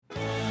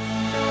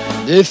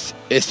This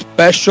is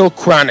Special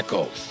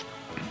Chronicles,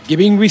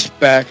 giving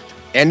respect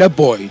and a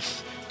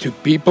voice to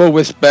people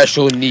with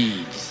special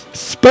needs.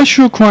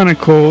 Special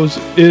Chronicles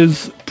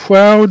is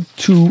proud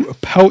to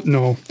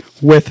partner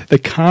with the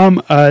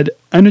ComEd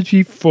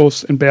Energy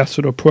Force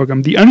Ambassador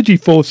Program. The Energy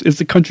Force is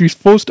the country's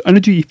first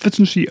energy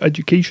efficiency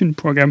education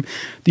program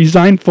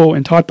designed for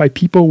and taught by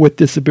people with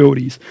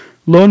disabilities.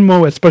 Learn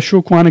more at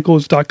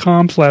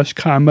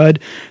specialchronicles.com/ComEd.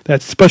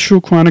 That's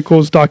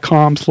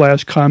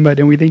specialchronicles.com/ComEd.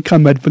 And we thank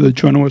ComEd for the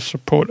generous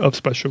support of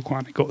Special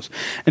Chronicles.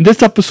 And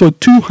this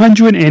episode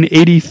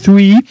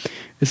 283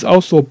 is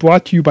also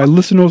brought to you by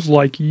listeners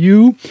like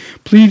you.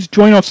 Please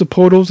join our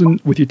supporters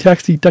with your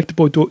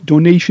tax-deductible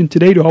donation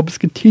today to help us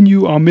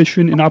continue our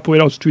mission and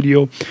operate our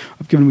studio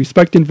of giving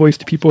respect and voice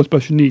to people with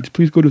special needs.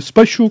 Please go to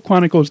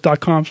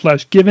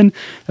specialchronicles.com/given.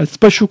 That's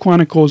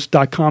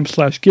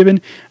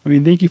specialchronicles.com/given. And we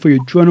thank you for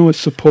your generous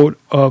support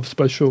of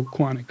Special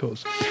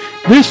Chronicles.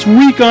 This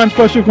week on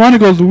Special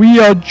Chronicles, we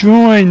are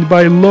joined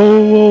by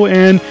Lowell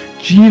and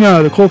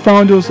Gina, the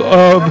co-founders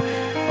of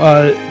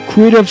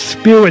Creative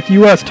Spirit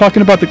US,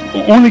 talking about the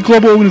only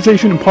global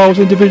organization that empowers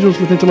individuals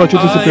with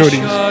intellectual disabilities.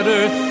 I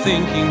shudder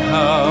thinking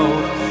how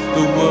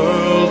the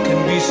world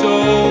can be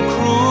so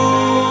cruel.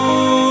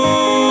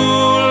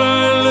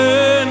 I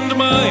lend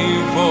my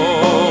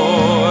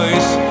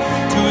voice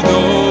to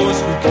those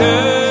who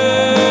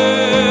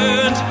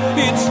can't.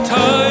 It's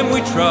time we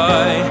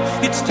try,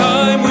 it's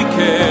time we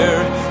care,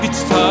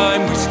 it's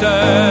time we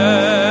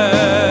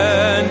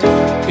stand.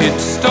 It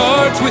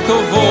starts with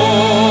a voice.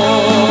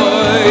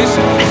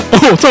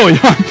 Oh, sorry.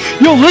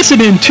 You're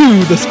listening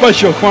to the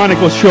Special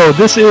Chronicles show.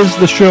 This is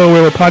the show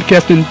where we're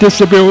podcasting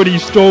disability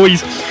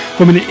stories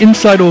from an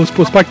insider's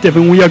perspective,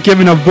 and we are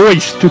giving a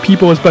voice to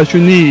people with special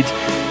needs.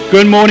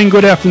 Good morning,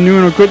 good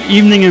afternoon, or good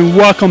evening, and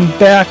welcome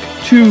back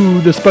to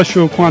the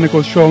Special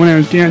Chronicles show. My name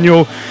is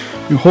Daniel,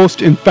 your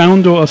host and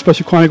founder of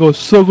Special Chronicles.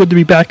 So good to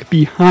be back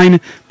behind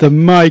the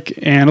mic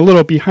and a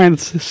little behind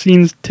the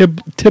scenes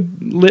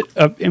tidbit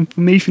of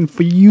information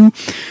for you.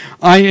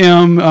 I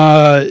am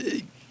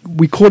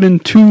recording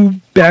two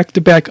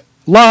back-to-back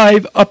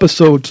live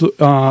episodes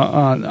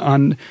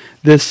on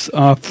this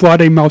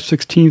Friday, March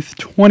 16th,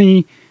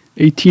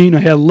 2018.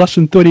 I had less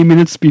than 30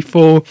 minutes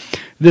before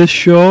this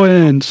show,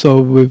 and so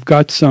we've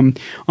got some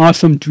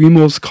awesome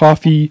Dreamers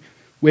Coffee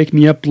Wake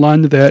Me Up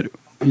blend that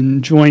I'm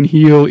enjoying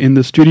here in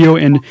the studio,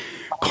 and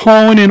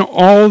calling in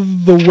all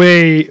the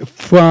way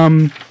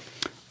from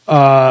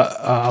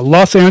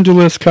Los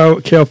Angeles,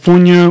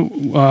 California,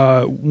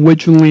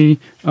 originally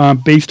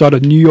based out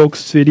of New York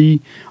City.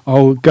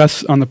 Our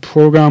guests on the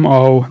program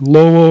are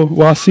Laura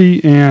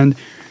Rossi and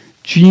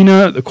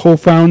Gina, the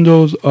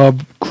co-founders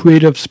of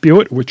Creative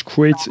Spirit, which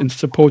creates and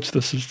supports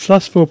the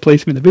successful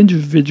placement of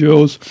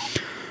individuals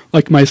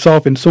like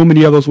myself and so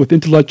many others with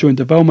intellectual and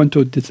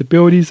developmental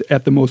disabilities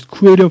at the most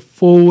creative,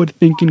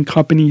 forward-thinking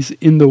companies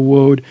in the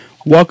world.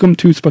 Welcome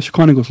to Special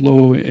Chronicles,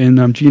 Laura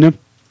and Gina.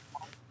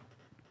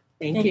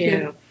 Thank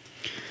you.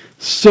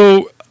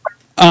 So,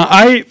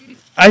 I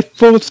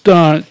first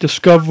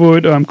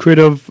discovered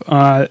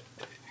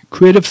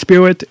Creative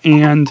Spirit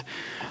and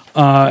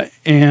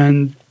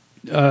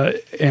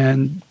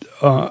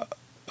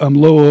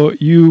Laura,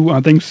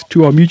 you thanks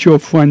to our mutual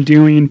friend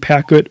Darian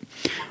Packard,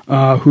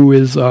 who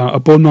is a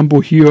board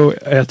member here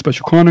at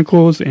Special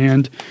Chronicles,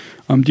 and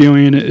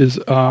Darian is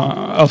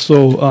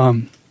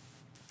also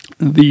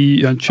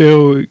the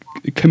chair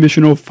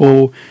commissioner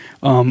for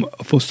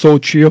Seoul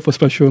Cheer, for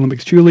Special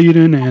Olympics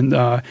cheerleading,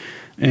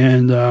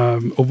 and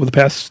over the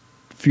past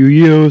few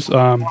years,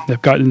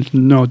 they've gotten to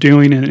know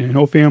Darian and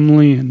her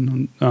family,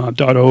 and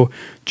daughter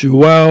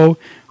Joelle,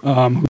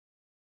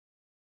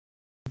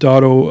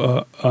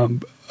 daughter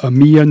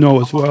Mia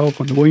know as well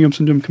from the Williams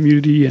syndrome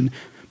community.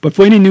 But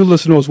for any new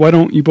listeners, why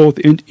don't you both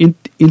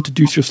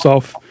introduce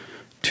yourself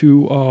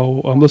to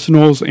our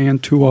listeners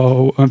and to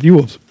our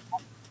viewers?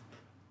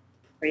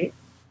 Great.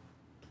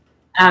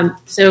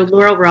 So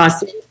Laura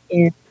Rossi,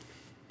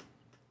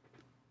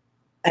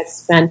 I've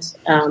spent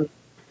a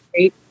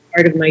great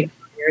part of my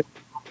career in the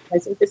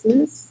advertising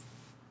business,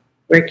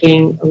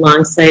 working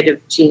alongside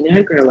of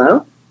Gina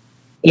Grillo.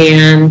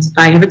 And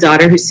I have a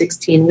daughter who's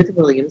 16 with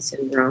Williams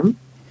syndrome.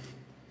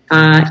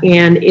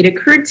 And it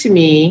occurred to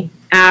me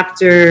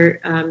after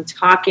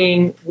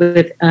talking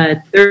with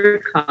a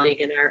third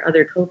colleague and our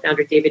other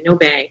co-founder, David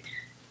Nobay,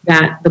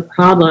 that the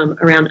problem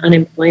around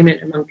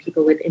unemployment among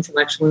people with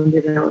intellectual and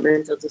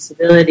developmental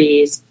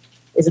disabilities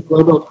is a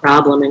global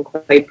problem and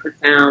quite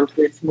profound,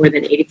 with more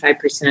than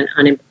 85%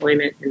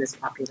 unemployment in this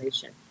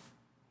population.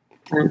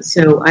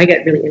 So I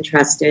got really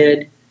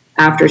interested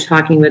after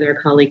talking with our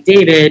colleague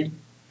David,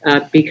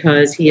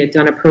 because he had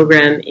done a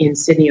program in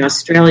Sydney,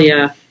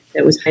 Australia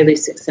that was highly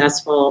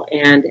successful,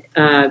 and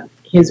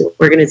his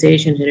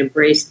organization had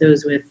embraced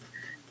those with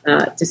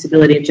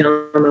disability and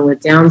gentlemen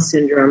with Down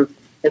syndrome.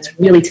 That's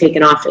really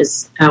taken off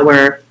as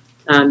our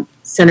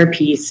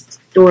centerpiece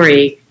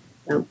story.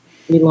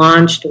 We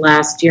launched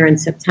last year in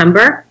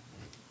September,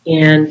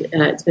 and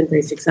it's been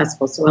very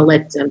successful. So I'll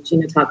let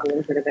Gina talk a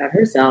little bit about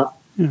herself,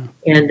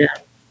 and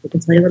we can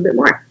tell you a little bit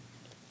more.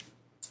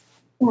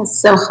 Yes,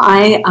 so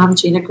hi, I'm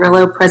Gina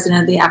Grillo,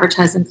 president of the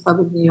Advertising Club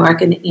of New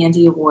York and the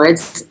Andy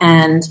Awards.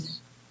 And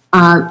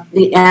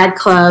the Ad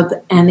Club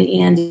and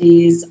the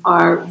Andes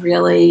are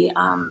really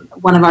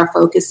one of our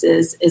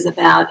focuses is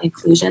about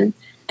inclusion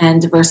and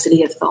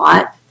diversity of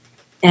thought.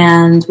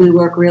 And we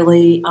work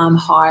really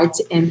hard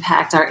to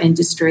impact our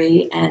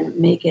industry and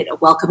make it a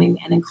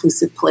welcoming and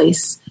inclusive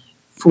place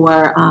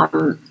for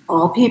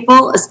all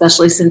people,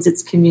 especially since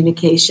it's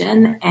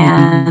communication.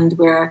 And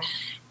we're,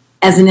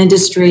 as an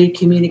industry,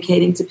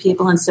 communicating to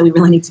people. And so we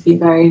really need to be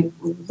very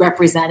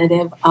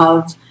representative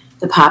of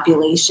the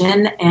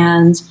population.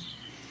 And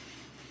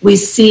we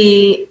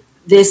see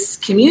this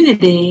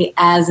community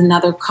as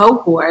another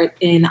cohort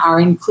in our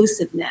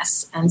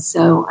inclusiveness. And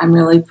so I'm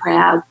really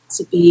proud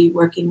to be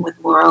working with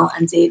Laurel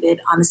and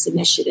David on this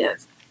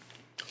initiative.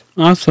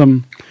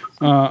 Awesome.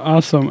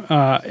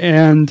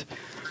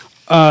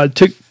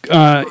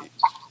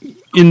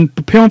 In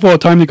preparing for our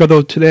time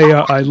together today,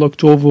 I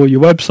looked over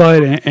your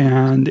website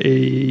and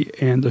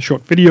a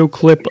short video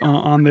clip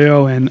on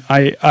there, and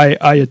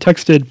I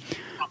texted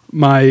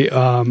my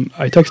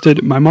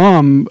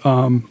mom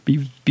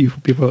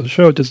before the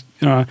show, just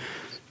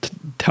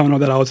telling her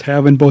that I was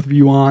having both of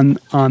you on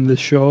the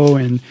show,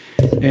 and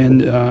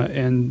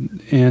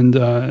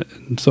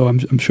so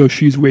I'm sure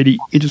she's really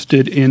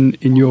interested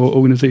in your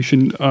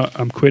organization,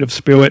 Creative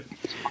Spirit,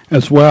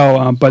 as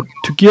well. But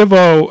to give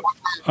out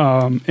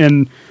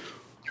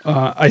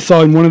I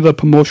saw in one of the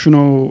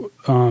promotional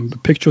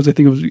pictures, I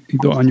think it was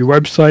either on your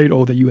website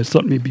or that you had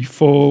sent me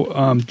before,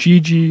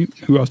 Gigi,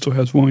 who also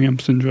has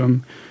Williams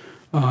syndrome,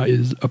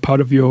 is a part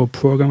of your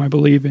program, I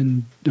believe.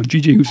 And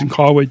Gigi, who's in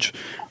college,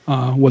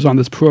 was on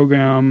this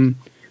program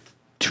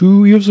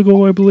 2 years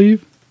ago, I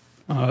believe.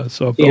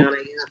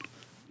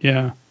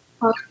 Yeah.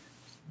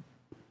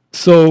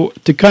 So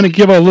to kind of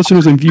give our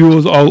listeners and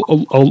viewers, our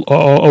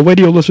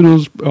radio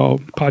listeners,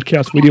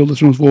 podcast radio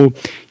listeners will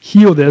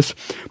hear this,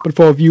 but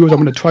for our viewers, I'm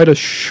going to try to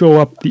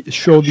show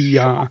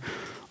the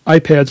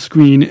iPad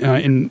screen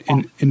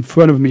in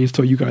front of me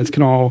so you guys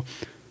can all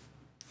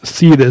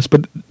see this.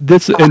 But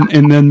this,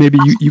 and then maybe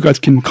you guys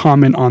can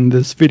comment on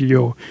this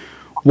video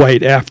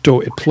right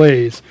after it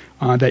plays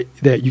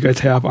that you guys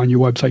have on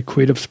your website,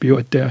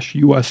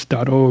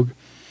 creativespirit-us.org.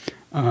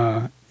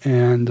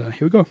 And here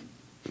we go.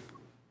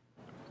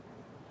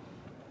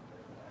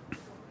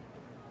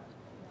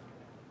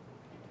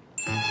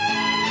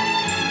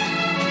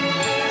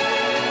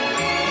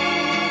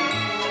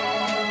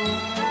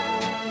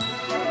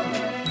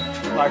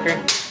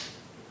 Parker?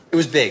 It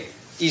was big.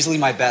 Easily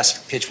my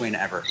best pitch win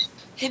ever.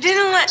 He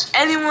didn't let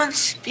anyone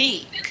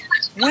speak.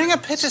 Winning a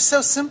pitch is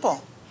so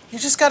simple. You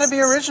just gotta be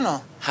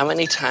original. How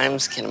many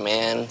times can a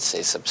man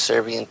say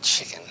subservient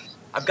chicken?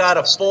 I've got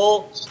a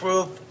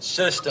foolproof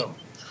system.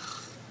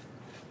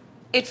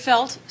 It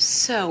felt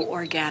so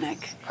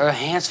organic. Her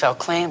hands felt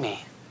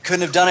clammy.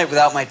 Couldn't have done it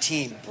without my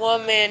team.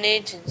 One-man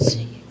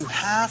agency. You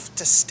have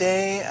to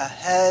stay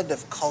ahead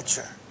of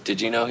culture.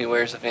 Did you know he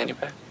wears a fanny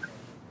pack?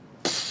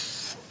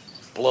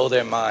 Blow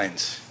their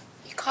minds.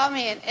 You called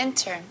me an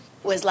intern.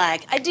 Was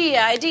like,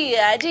 idea.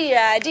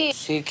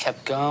 She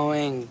kept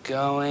going,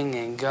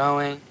 and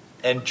going.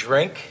 And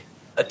drink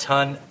a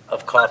ton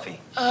of coffee.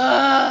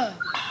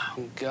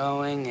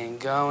 Going and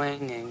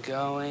going.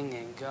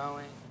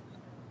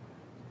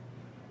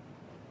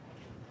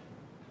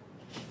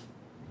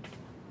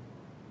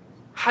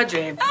 Hi,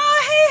 James.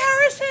 Oh, hey,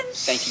 Harrison.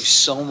 Thank you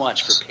so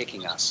much for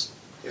picking us.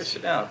 Here,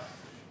 sit down.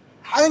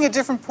 Having a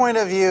different point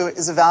of view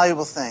is a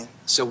valuable thing.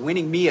 So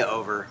winning Mia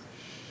over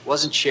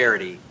wasn't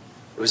charity.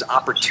 It was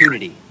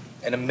opportunity.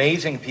 And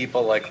amazing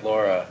people like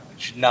Laura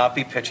should not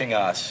be pitching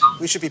us.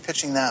 We should be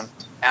pitching them.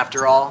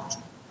 After all,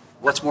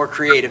 what's more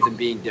creative than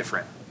being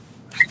different?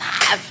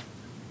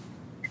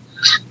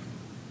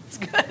 It's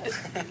good.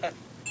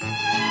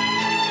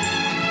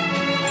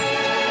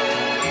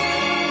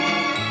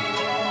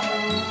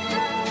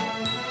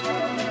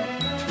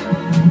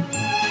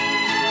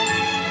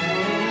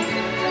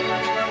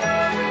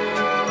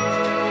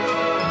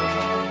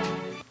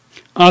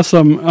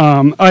 Awesome.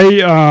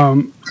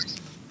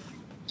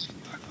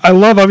 I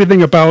love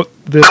everything about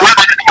this.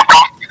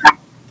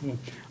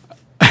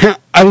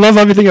 I love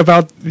everything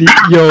about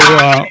your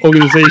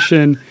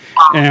organization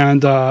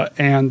and that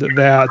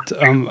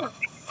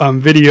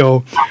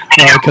video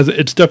because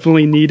it's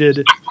definitely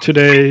needed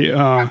today,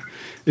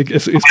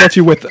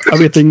 especially with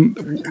everything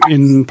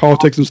in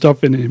politics and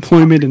stuff and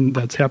employment and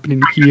that's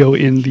happening here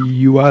in the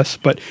U.S.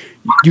 But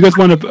you guys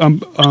want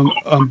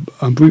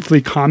to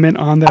briefly comment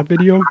on that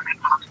video?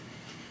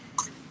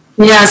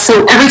 Yeah,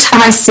 so every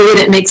time I see it,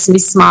 it makes me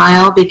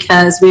smile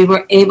because we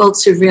were able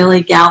to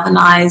really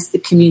galvanize the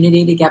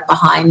community to get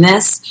behind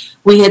this.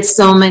 We had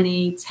so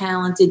many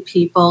talented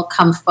people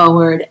come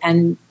forward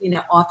and,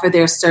 offer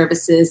their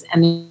services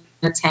and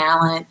their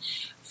talent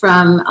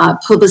from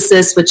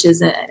Publicis, which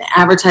is an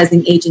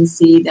advertising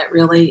agency that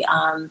really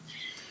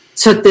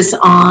took this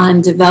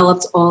on,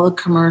 developed all the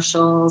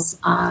commercials,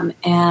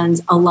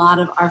 and a lot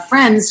of our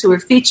friends who were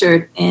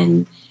featured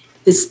in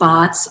the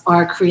spots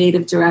are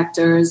creative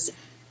directors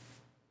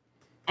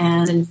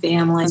and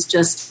families,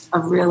 just a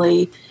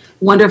really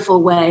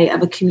wonderful way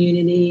of a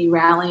community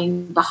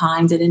rallying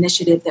behind an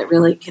initiative that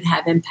really can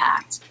have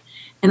impact.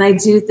 And I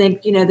do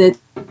think, that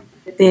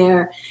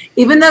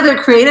even though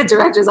they're creative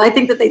directors, I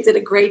think that they did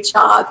a great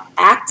job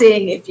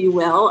acting, if you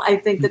will. I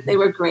think that they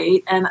were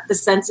great. And the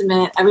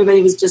sentiment,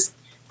 everybody was just,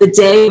 the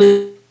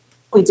day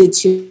we did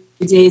 2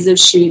 days of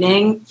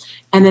shooting,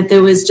 and that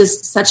there was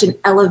just such an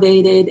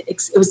elevated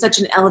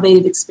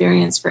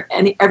experience for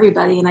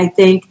everybody. And I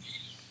think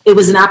it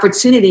was an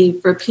opportunity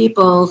for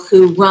people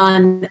who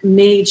run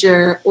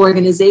major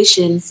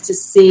organizations to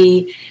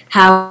see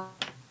how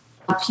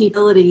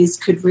abilities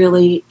could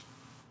really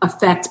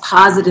affect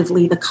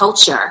positively the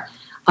culture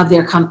of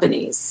their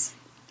companies.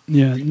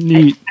 Yeah,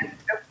 neat.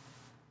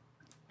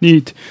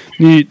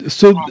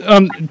 So,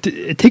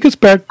 take us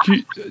back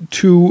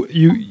to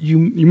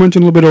you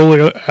mentioned a little bit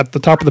earlier at the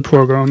top of the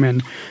program,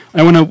 and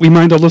I want to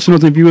remind our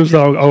listeners and viewers that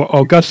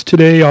our guests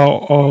today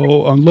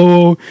are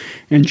Lowell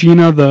and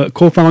Gina, the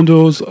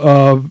co-founders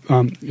of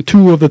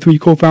 2 of the 3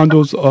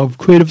 co-founders of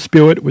Creative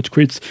Spirit, which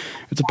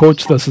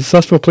supports the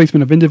successful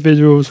placement of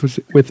individuals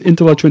with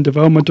intellectual and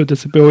developmental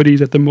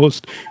disabilities at the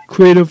most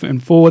creative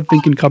and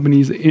forward-thinking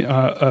companies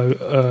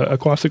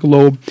across the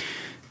globe.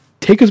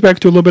 Take us back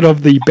to a little bit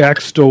of the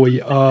backstory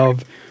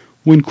of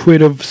when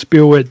Creative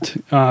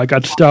Spirit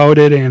got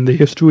started and the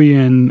history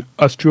in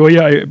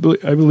Australia. I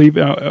believe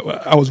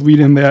I was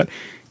reading that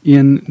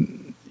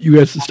you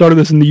guys started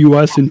this in the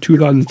U.S. in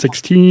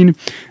 2016,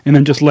 and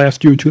then just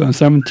last year in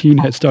 2017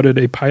 had started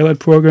a pilot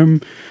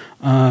program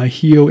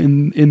here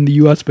in the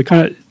U.S. But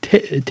kind of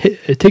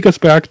take us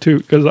back to,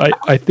 because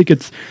I think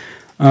it's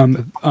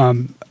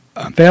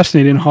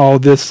fascinating how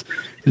this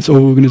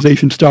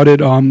organization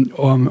started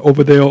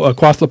over there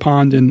across the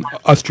pond in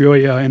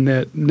Australia, and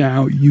that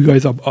now you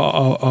guys are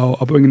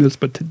bringing this,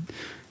 but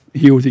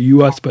here with the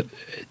U.S. But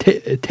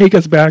take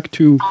us back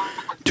to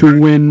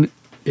when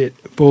it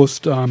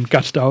first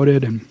got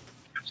started. And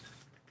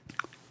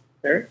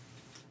sure.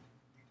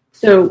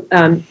 So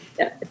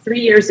 3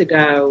 years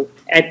ago,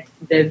 at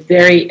the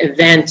very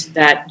event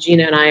that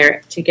Gina and I are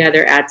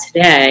together at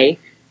today,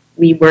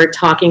 we were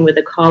talking with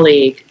a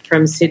colleague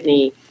from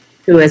Sydney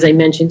who, as I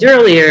mentioned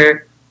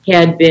earlier,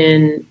 had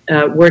been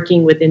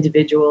working with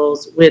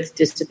individuals with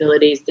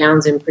disabilities,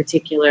 Downs in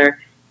particular,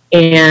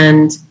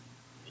 and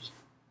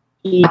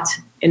he got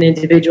an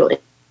individual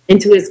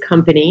into his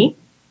company,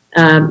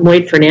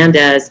 Lloyd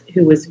Fernandez,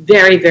 who was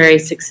very, very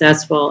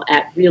successful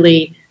at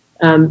really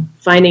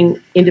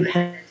finding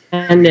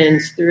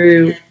independence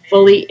through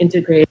fully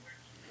integrated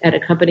at a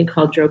company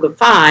called Droga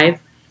 5.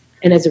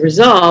 And as a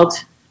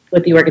result,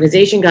 what the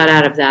organization got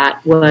out of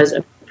that was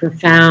a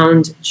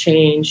profound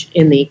change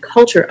in the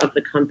culture of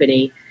the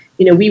company.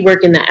 We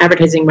work in the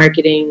advertising,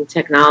 marketing,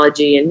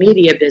 technology, and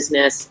media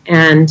business,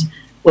 and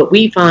what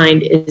we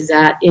find is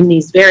that in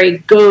these very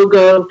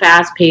go-go,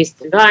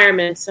 fast-paced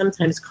environments,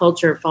 sometimes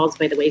culture falls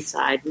by the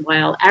wayside. And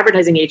while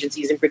advertising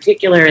agencies in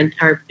particular and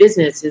our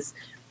business is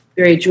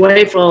very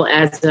joyful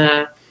as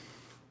an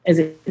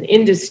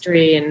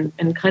industry and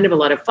kind of a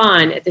lot of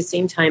fun, at the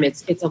same time,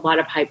 it's a lot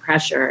of high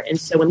pressure. And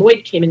so when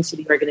Lloyd came into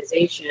the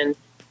organization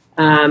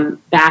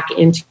back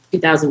in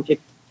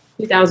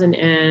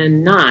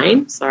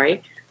 2009,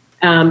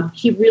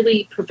 he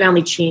really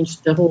profoundly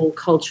changed the whole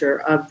culture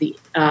of the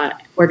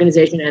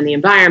organization and the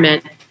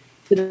environment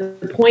to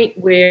the point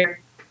where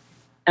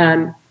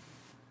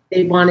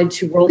they wanted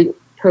to roll the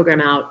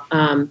program out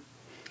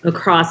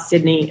across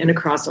Sydney and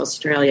across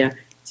Australia.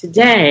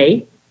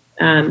 Today,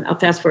 I'll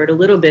fast forward a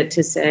little bit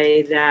to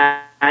say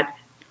that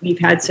we've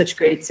had such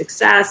great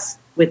success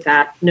with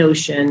that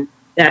notion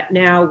that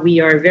now we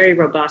are very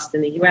robust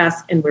in the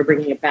U.S. and we're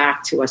bringing it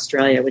back to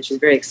Australia, which is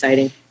very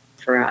exciting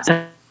for us.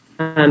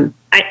 I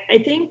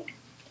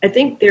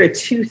think there are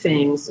 2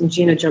 things, and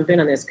Gina, jump in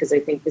on this because I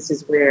think this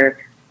is where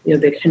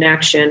the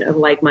connection of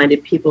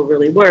like-minded people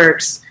really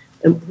works.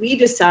 And we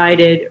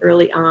decided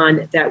early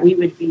on that we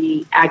would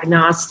be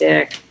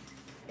agnostic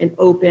and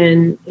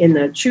open in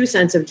the true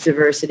sense of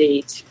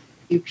diversity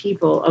to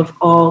people of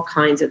all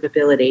kinds of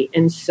ability.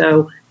 And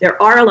so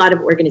there are a lot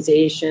of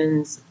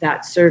organizations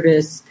that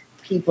service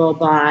people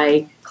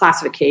by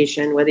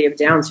classification, whether you have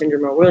Down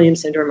syndrome or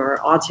Williams syndrome or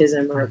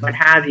autism or what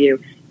have you.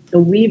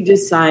 And we've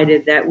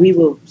decided that we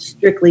will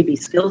strictly be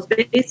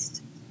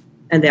skills-based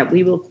and that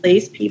we will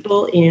place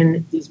people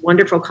in these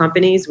wonderful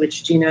companies,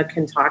 which Gina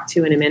can talk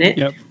to in a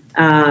minute,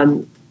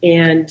 and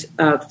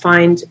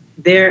find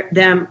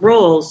them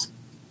roles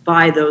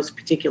by those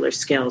particular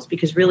skills,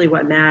 because really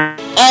what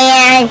matters.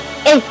 And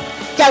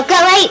don't go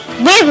away,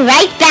 we're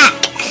right back.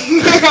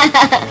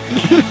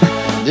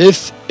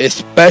 This is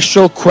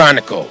Special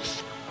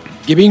Chronicles,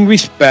 giving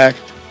respect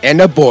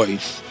and a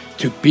voice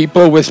to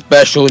people with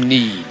special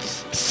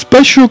needs.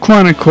 Special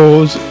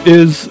Chronicles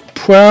is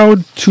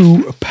proud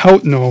to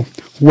partner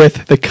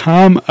with the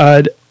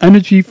ComEd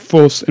Energy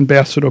First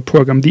Ambassador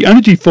Program. The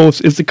Energy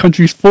First is the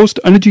country's first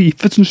energy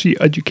efficiency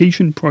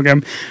education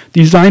program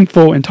designed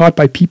for and taught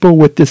by people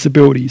with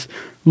disabilities.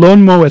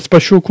 Learn more at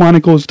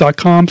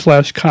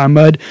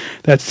specialchronicles.com/ComEd.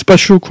 That's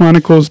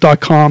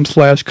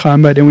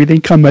specialchronicles.com/ComEd. And we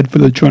thank ComEd for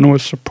the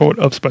generous support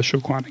of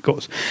Special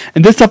Chronicles.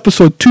 And this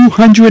episode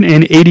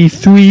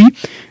 283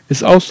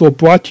 is also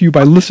brought to you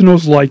by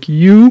listeners like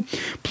you.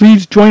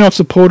 Please join our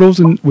supporters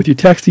with your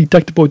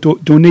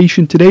tax-deductible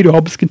donation today to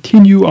help us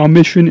continue our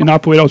mission and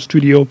operate our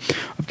studio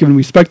of giving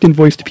respect and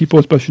voice to people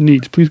with special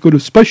needs. Please go to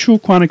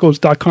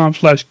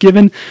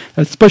specialchronicles.com/given.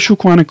 That's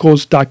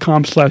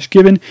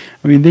specialchronicles.com/given.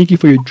 Thank you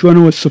for your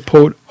generous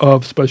support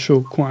of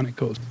Special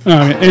Chronicles. All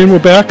right, and we're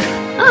back.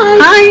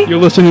 Hi. You're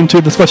listening to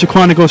the Special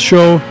Chronicles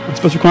show on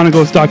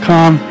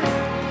specialchronicles.com.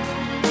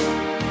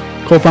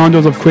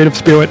 Co-founders of Creative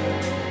Spirit.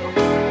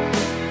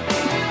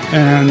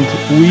 And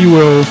we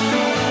will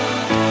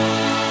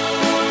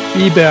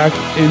be back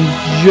in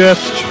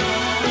just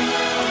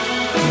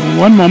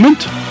one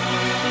moment.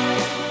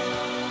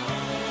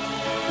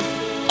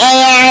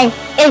 And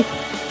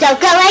don't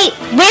go away.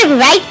 We're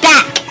right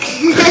back.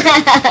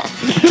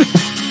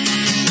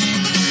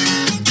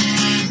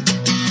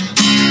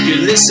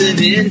 You're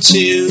listening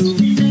to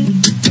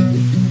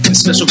the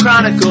Special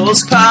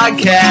Chronicles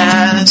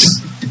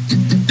podcast.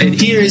 And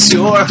here's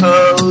your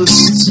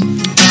host.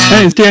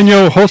 Hey, it's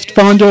Daniel, host,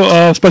 founder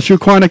of Special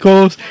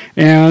Chronicles,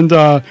 and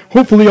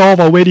hopefully all of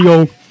our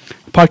radio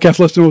podcast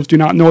listeners do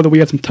not know that we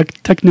had some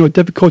technical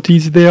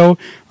difficulties there,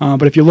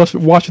 but if you're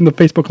watching the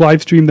Facebook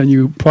live stream, then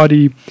you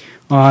probably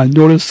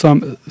noticed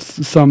some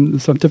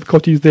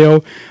difficulties there,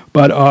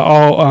 but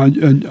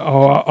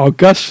our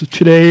guests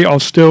today are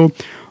still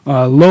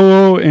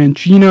Laura and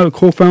Gina,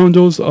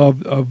 co-founders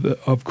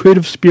of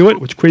Creative Spirit,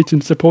 which creates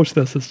and supports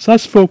the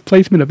successful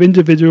placement of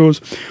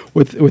individuals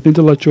with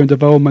intellectual and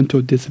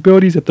developmental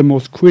disabilities at the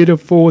most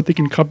creative,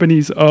 forward-thinking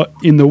companies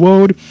in the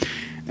world.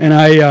 And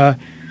I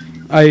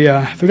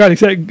forgot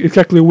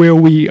exactly where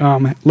we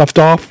left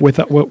off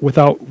without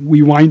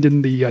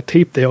rewinding the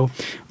tape there.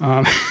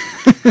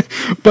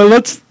 But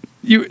let's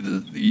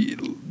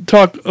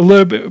talk a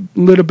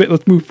little bit.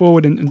 Let's move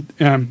forward.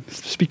 And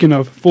speaking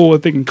of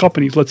forward-thinking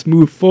companies, let's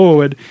move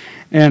forward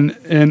and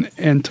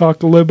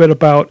talk a little bit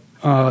about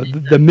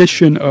the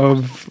mission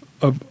of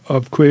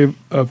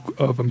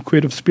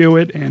Creative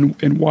Spirit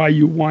and why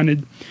you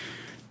wanted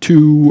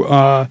to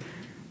have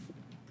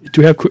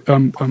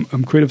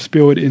Creative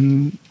Spirit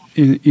in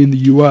the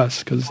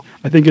U.S. because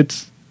I think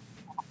it's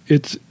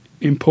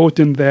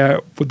important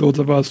that for those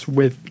of us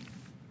with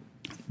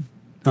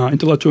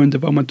intellectual and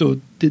developmental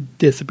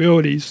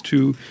disabilities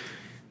to,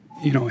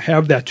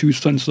 have that true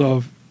sense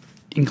of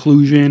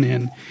inclusion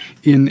and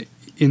in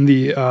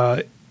the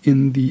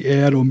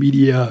ad or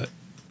media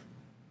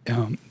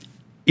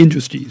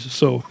industries.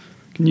 So,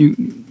 can you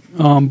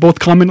both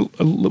comment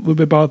a little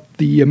bit about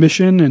the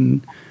mission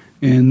and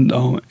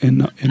why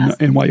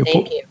you're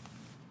Thank you.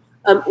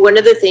 One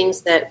of the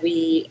things that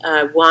we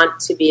want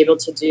to be able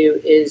to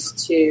do is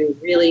to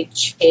really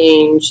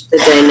change the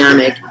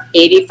dynamic.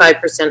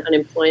 85%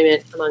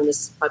 unemployment among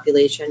this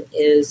population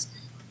is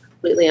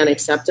completely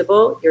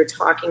unacceptable. You're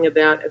talking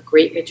about a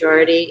great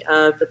majority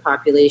of the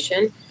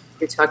population.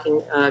 You're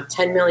talking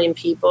 10 million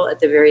people at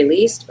the very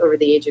least over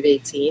the age of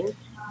 18.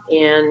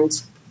 And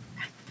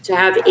to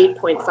have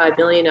 8.5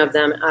 million of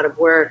them out of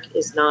work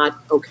is not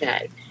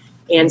okay.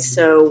 And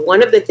so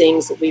one of the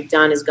things that we've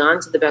done is gone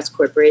to the best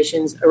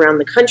corporations around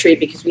the country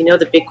because we know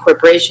the big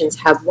corporations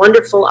have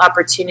wonderful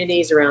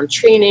opportunities around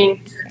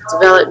training,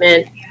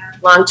 development,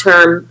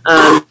 long-term.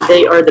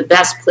 They are the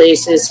best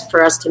places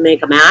for us to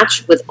make a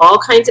match with all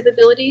kinds of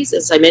abilities.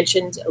 As I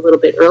mentioned a little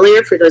bit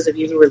earlier, for those of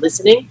you who were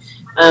listening,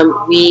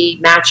 we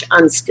match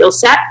on skill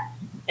set,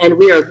 and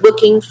we are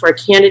looking for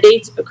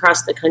candidates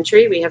across the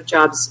country. We have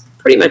jobs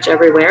pretty much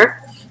everywhere.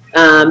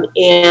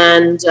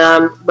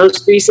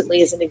 Most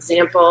recently, as an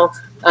example,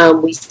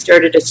 we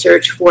started a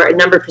search for a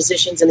number of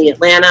positions in the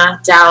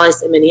Atlanta,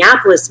 Dallas, and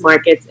Minneapolis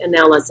markets, and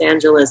now Los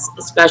Angeles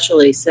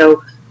especially.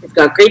 So we've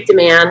got great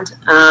demand.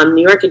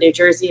 New York and New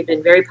Jersey have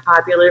been very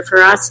popular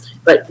for us,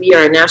 but we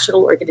are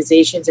national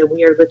organizations, and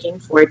we are looking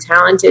for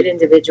talented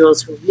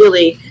individuals who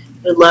really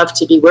would love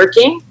to be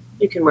working.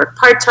 You can work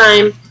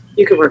part-time.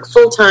 You can work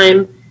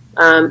full-time.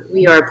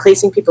 We are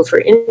placing people for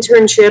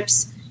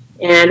internships.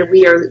 And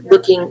we are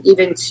looking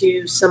even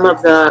to some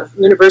of the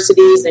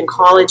universities and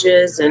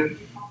colleges and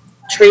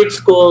trade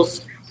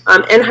schools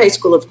and high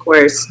school, of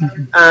course,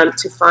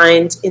 to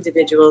find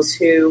individuals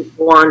who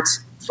want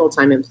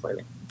full-time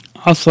employment.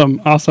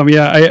 Awesome.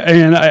 Yeah,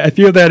 I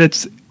feel that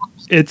it's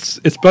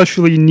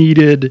especially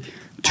needed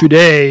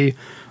today,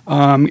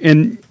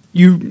 and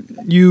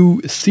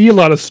you see a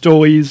lot of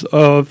stories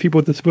of people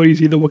with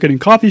disabilities either working in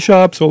coffee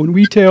shops or in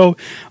retail.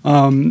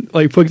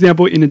 Like, for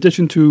example, in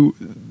addition to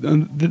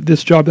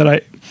this job that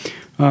I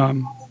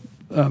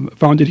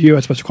founded here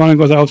at Special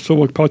Chronicles, I also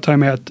work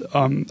part-time at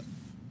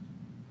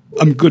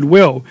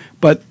Goodwill.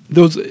 But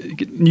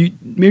you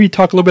maybe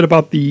talk a little bit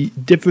about the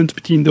difference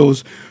between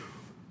those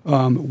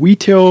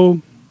retail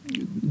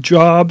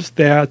jobs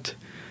that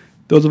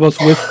those of us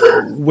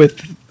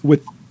with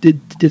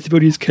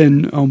disabilities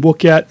can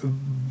work at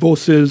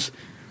versus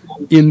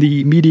in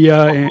the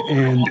media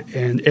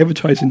and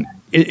advertising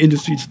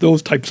industries,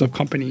 those types of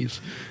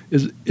companies.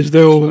 Is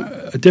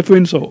there a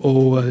difference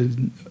or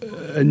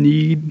a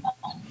need?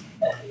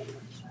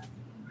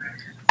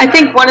 I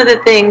think one of the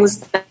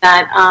things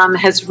that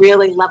has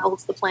really leveled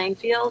the playing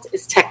field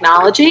is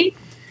technology.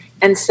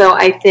 And so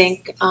I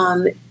think,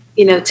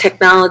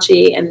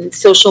 technology and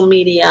social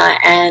media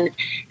and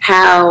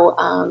how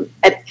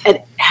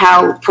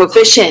how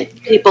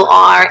proficient people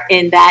are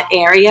in that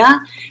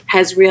area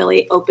has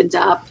really opened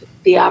up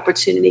the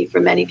opportunity for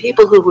many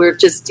people who were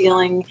just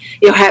dealing,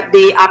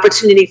 the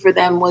opportunity for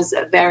them was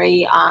a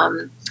very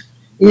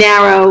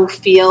narrow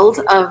field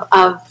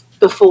of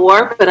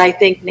before, but I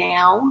think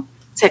now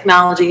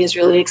technology has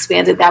really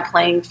expanded that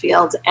playing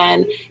field.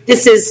 And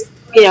this is,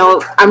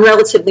 I'm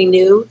relatively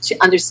new to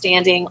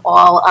understanding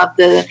all of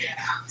the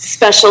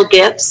special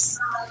gifts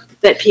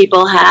that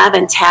people have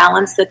and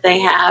talents that they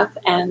have.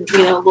 And,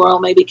 Laurel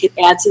maybe could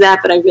add to that,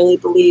 but I really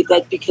believe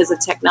that because of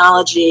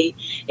technology,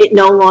 it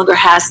no longer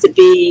has to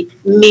be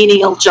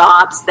menial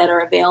jobs that are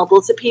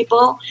available to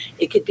people.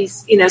 It could be,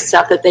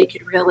 stuff that they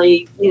could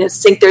really,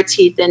 sink their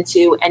teeth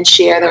into and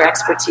share their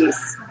expertise.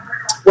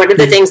 One of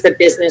the things that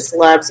business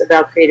loves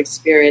about Creative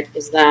Spirit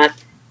is that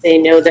they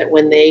know that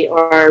when they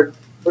are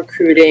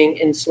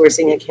recruiting and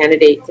sourcing a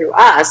candidate through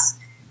us,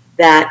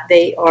 that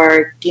they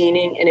are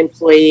gaining an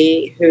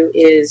employee who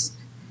is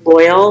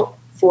loyal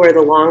for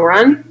the long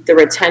run. The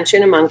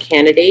retention among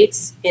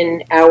candidates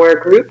in our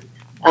group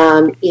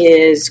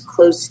is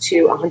close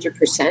to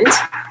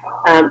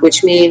 100%,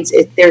 which means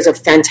there's a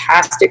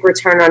fantastic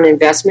return on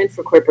investment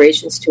for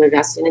corporations to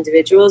invest in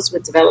individuals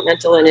with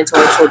developmental and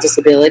intellectual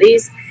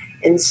disabilities.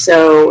 And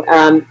so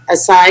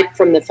aside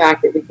from the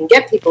fact that we can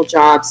get people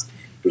jobs,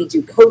 we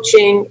do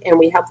coaching and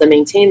we help them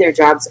maintain their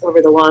jobs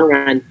over the long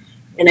run.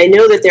 And I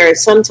know that there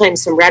is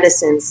sometimes some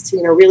reticence to,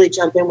 really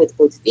jump in with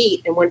both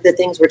feet. And one of the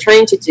things we're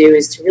trying to do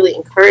is to really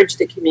encourage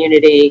the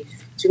community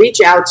to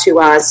reach out to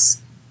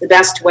us the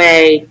best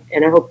way.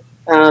 And I hope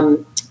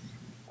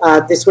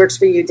this works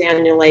for you,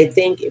 Daniel. I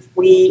think if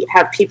we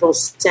have people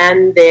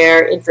send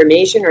their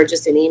information or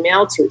just an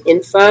email to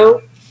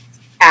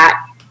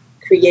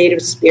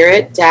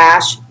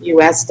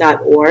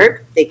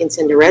info@creativespirit-us.org, they can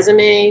send a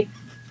resume.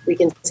 We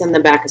can send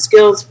them back a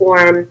skills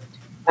form.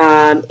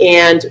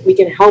 And we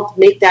can help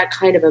make that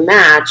kind of a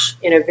match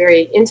in a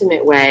very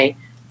intimate way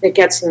that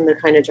gets them the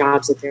kind of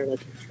jobs that they're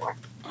looking for.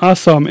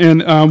 Awesome.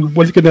 And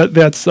once again,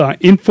 that's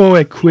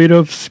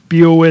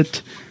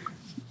info@creativespirit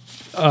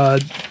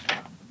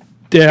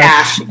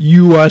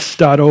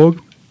 -us.org.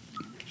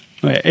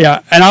 Yeah,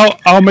 and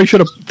I'll make sure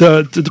to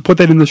put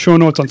that in the show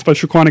notes on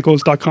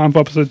specialchronicles.com for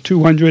episode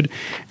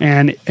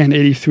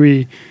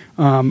 283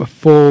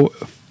 for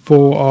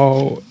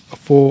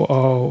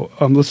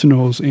our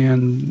listeners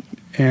and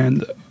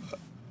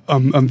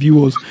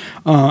viewers.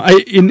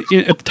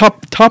 At the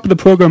top of the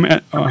program,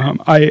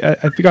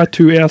 I forgot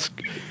to ask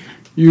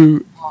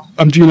you,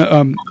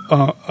 Gina,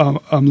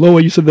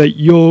 Loa, you said that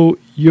your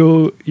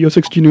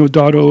 16-year-old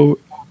daughter,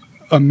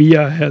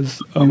 Mia,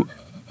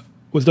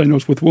 was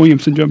diagnosed with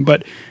Williams syndrome.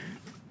 But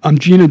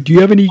Gina, do you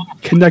have any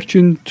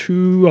connection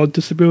to our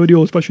disability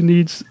or special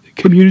needs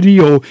community,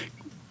 or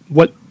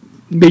what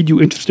made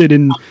you interested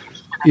in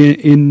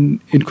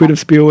Creative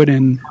Spirit,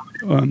 and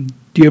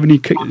do you have any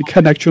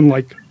connection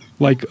like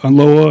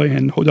Loa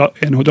and her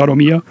daughter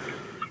Mia?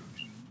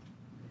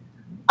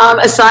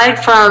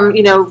 Aside from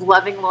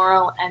loving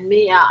Laurel and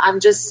Mia, I'm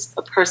just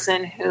a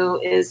person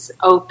who is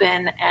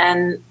open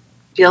and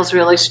feels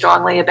really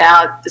strongly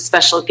about the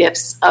special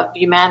gifts of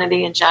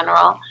humanity in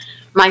general.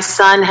 My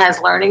son has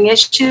learning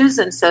issues,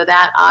 and so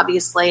that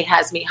obviously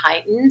has me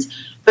heightened.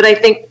 But I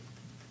think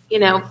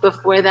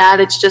before that,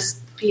 it's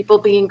just people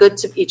being good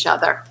to each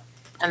other.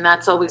 And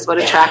that's always what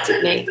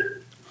attracted me.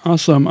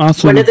 Awesome.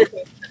 One of the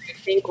things that I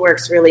think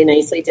works really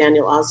nicely,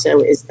 Daniel,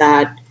 also is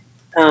that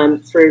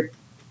for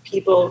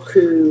people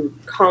who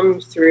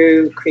come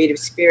through Creative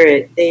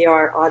Spirit, they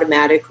are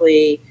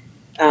automatically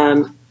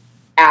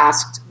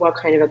asked what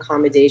kind of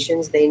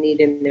accommodations they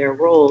need in their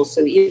role.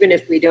 So even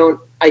if we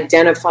don't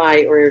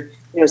identify or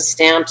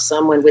stamp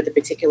someone with a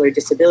particular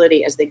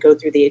disability as they go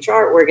through the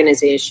HR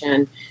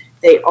organization,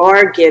 they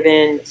are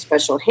given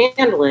special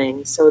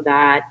handling so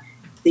that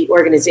the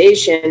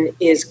organization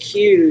is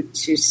cued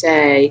to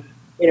say,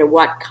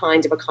 what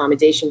kinds of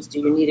accommodations do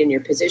you need in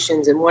your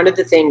positions? And one of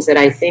the things that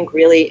I think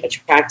really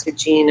attracted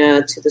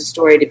Gina to the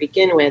story to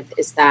begin with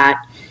is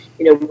that,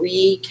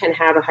 we can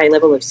have a high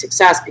level of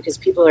success because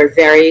people are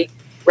very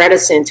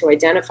reticent to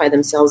identify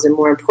themselves. And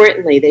more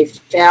importantly, they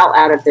fail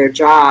out of their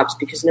jobs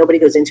because nobody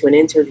goes into an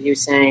interview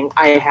saying,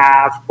 I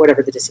have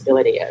whatever the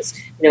disability is.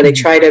 They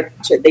try to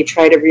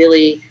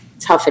really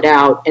tough it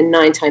out, and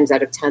 9 times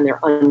out of 10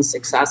 they're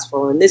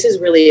unsuccessful. And this is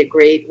really a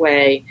great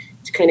way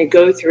to kind of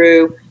go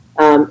through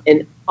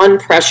an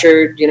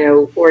unpressured,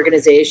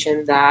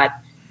 organization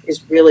that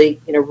is really,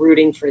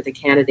 rooting for the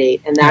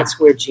candidate, and that's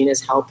where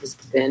Gina's help has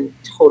been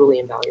totally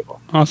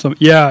invaluable. Awesome.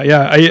 Yeah.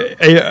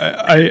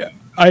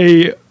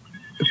 I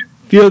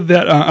feel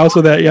that also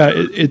that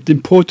it's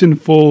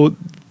important for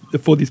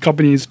these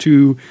companies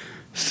to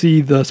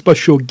see the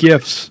special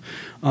gifts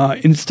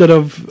instead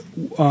of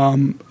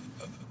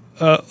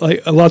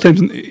like a lot of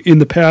times in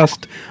the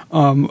past,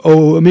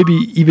 or maybe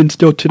even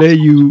still today,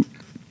 you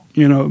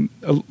know,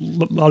 a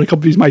lot of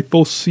companies might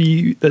both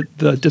see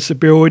the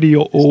disability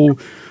or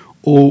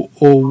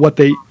what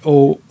they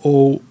or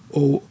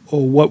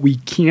what we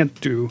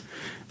can't do,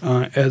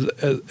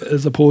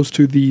 as opposed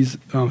to these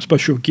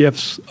special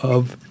gifts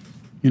of,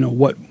 you know,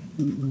 what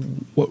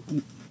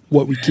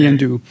we can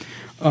do.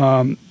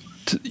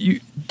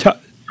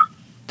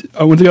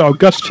 I want to get our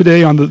guests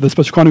today on the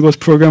Special Chronicles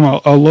program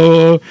are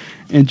Laura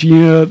and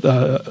Gina,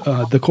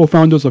 the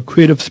co-founders of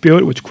Creative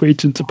Spirit, which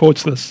creates and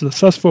supports the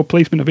successful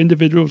placement of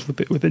individuals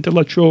with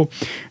intellectual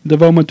and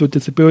developmental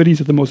disabilities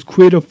at the most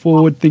creative,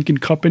 forward-thinking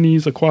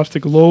companies across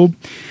the globe.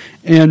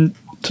 And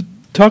to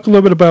talk a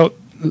little bit about,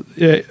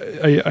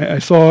 I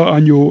saw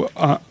on your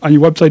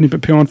website in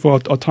preparing for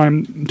our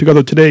time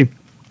together today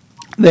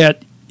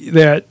that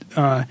there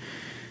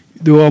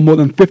are more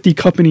than 50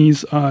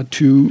 companies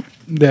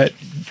that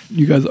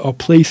you guys are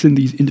placing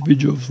these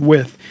individuals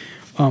with.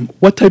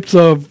 What types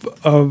of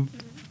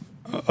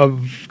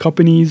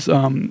companies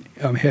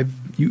have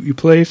you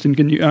placed? And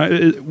can you?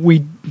 We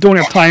don't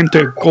have time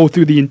to go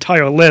through the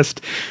entire list,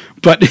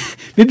 but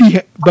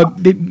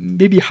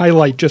maybe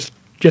highlight just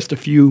a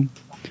few.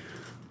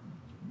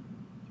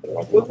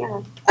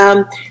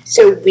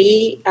 So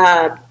we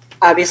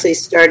obviously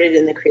started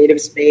in the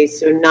creative space.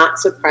 So not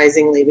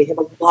surprisingly, we have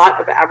a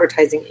lot of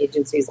advertising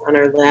agencies on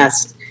our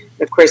list.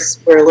 Of course,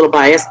 we're a little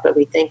biased, but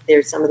we think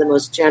they're some of the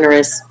most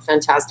generous,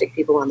 fantastic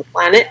people on the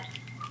planet.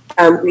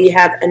 We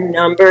have a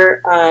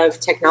number of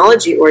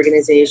technology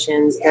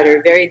organizations that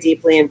are very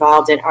deeply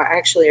involved and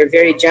are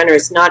very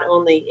generous, not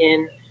only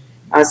in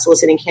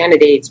soliciting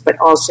candidates, but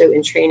also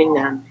in training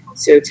them.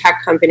 So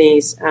tech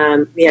companies,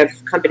 we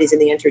have companies in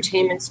the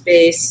entertainment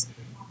space.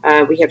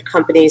 We have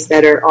companies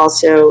that are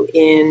also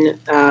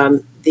in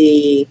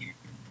the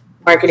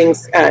marketing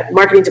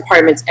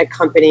departments at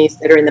companies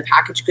that are in the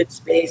packaged goods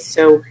space.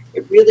 So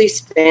it really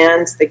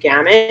spans the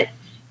gamut.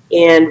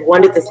 And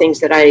one of the things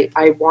that I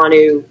want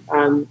to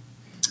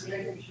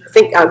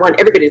I want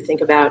everybody to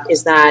think about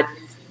is that,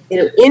 you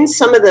know, in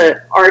some of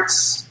the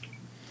arts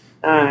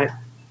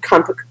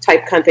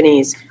type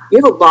companies,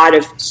 you have a lot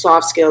of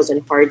soft skills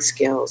and hard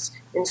skills.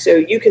 And so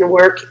you can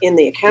work in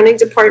the accounting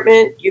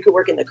department, you can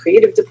work in the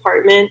creative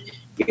department,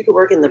 you can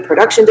work in the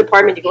production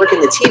department, you can work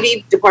in the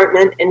TV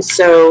department. And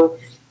so,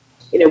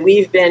 you know,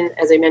 we've been,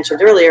 as I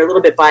mentioned earlier, a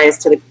little bit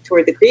biased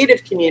toward the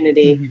creative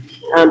community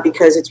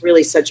because it's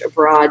really such a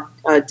broad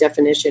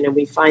definition, and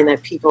we find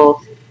that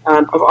people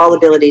of all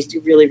abilities do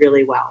really,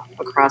 really well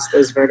across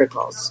those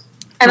verticals.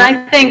 And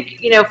I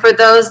think, you know, for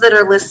those that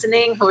are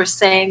listening who are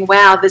saying,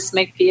 wow, this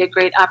might be a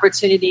great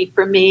opportunity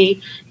for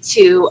me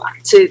to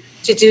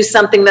do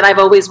something that I've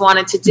always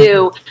wanted to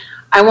do,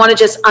 I want to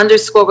just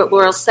underscore what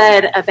Laurel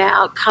said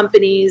about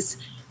companies,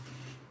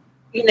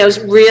 you know,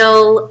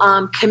 real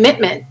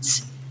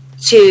commitment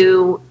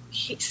to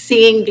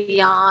seeing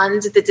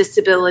beyond the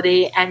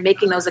disability and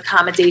making those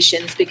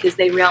accommodations, because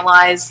they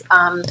realize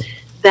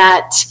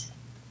that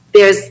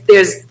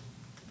there's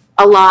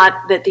a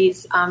lot that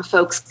these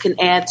folks can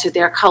add to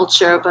their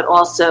culture, but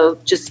also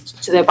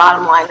just to their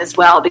bottom line as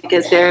well,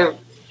 because they're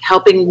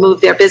helping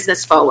move their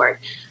business forward.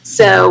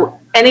 So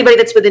anybody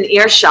that's within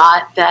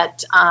earshot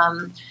that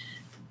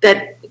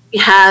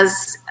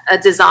has a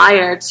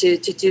desire to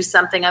do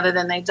something other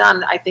than they've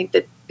done, I think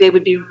that they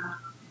would be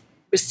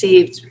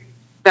received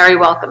very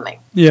welcoming.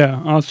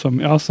 Yeah, awesome,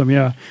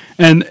 yeah,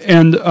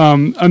 and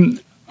I'm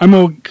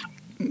more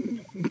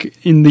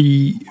in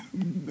the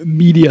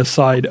media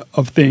side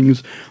of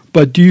things,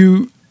 but do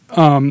you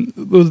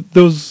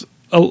those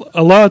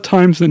a lot of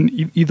times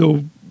in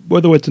either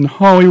whether it's in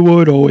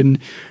Hollywood or in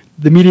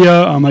the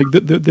media, like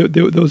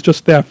there was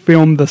just that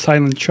film, The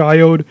Silent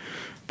Child,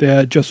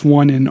 that just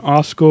won an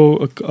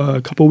Oscar a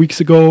couple weeks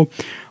ago.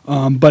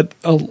 But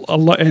a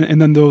lot,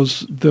 and then those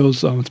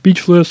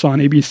Speechless on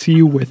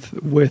ABC with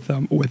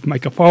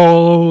Micah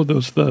Farlow.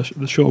 There's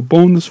the show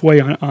Born This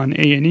Way on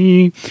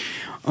A&E.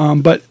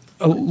 But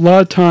a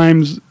lot of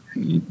times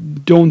you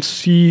don't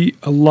see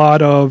a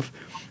lot of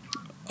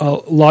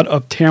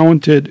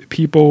talented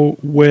people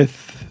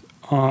with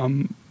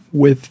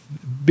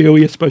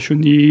various special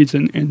needs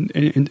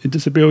and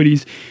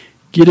disabilities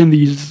getting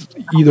these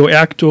either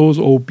actors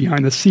or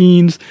behind the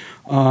scenes.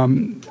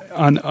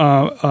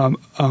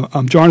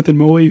 Jonathan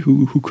Murray,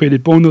 who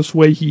created Born This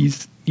Way,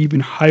 he's even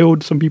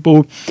hired some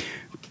people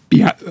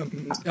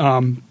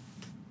behind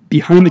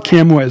the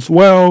camera as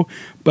well,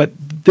 but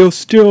there's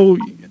still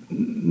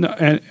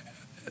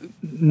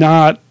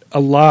not a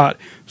lot.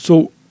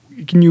 So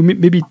can you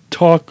maybe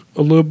talk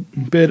a little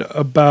bit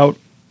about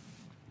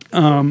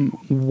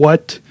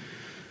what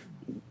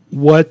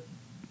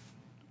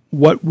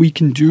we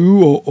can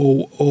do,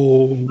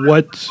 or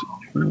what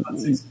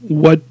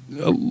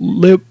a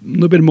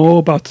little bit more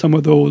about some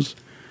of those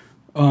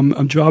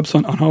jobs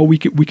on how we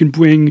can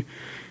bring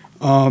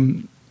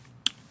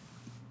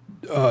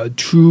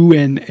true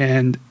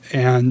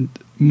and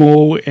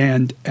more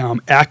and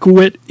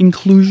accurate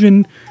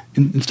inclusion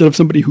instead of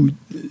somebody who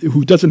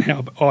who doesn't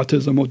have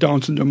autism or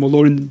Down syndrome or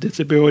learning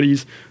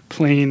disabilities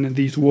playing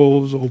these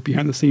roles or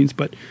behind the scenes,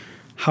 but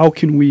how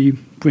can we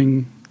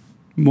bring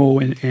more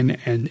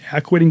and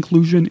accurate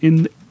inclusion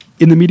in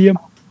the media?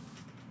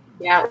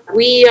 Yeah,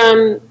 we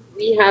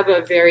have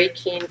a very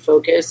keen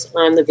focus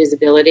on the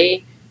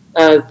visibility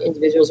of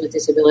individuals with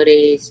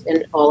disabilities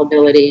and all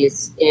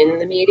abilities in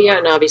the media,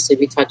 and obviously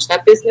we touch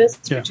that business,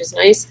 which is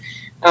nice.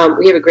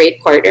 We have a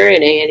great partner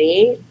in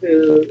A&E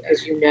who,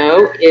 as you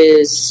know,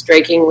 is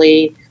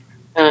strikingly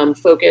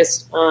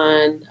focused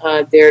on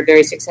their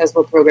very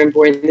successful program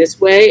Born This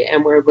Way,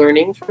 and we're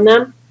learning from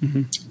them.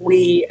 Mm-hmm.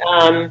 We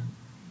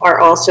are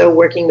also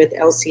working with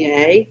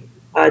LCA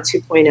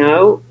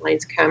 2.0,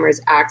 Lights, Cameras,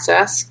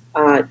 Access,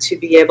 to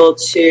be able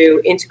to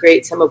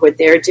integrate some of what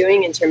they're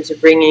doing in terms of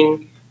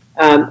bringing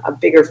a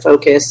bigger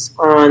focus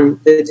on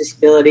the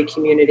disability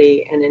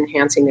community and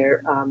enhancing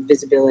their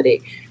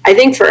visibility. I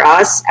think for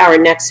us, our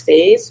next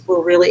phase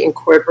will really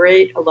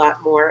incorporate a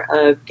lot more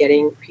of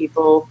getting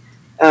people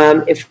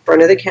in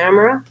front of the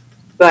camera.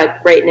 But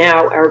right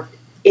now, our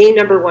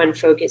number one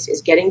focus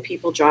is getting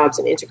people jobs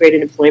and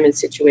integrated employment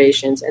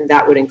situations, and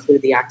that would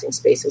include the acting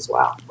space as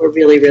well. We're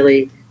really,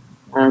 really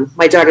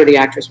my daughter, the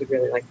actress, would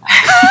really like that.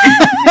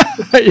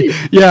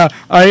 Yeah,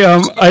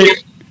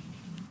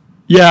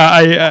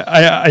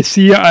 I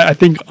see. I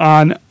think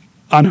on her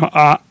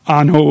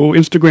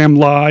Instagram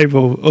Live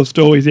or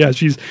stories. Yeah,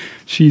 she's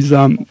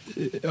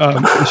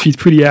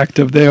pretty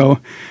active there.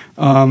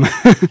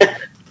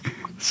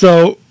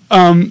 So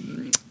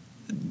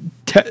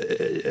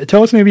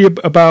tell us maybe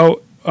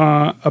about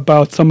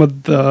some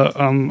of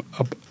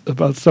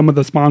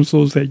the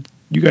sponsors that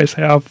you guys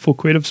have for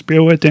Creative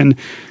Spirit, and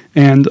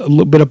a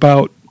little bit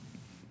about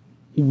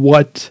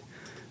what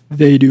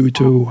they do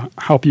to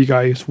help you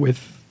guys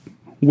with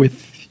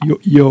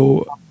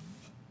your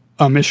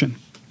mission.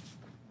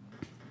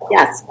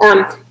 Yes.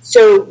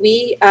 So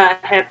we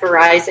have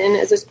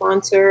Verizon as a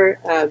sponsor,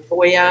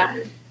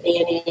 Voya,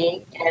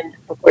 A&E, and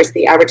of course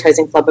the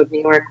Advertising Club of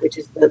New York, which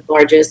is the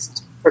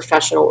largest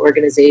professional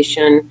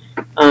organization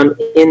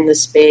in the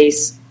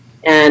space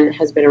and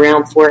has been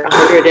around for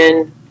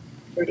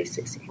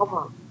 136. How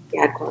long? The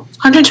ad club.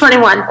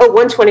 121. Oh,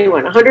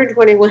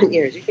 121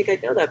 years. You think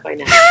I'd know that by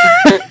now?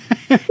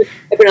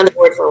 I've been on the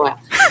board for a while.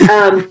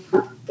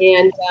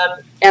 And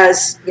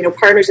as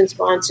partners and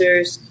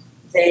sponsors,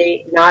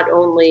 they not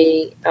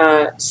only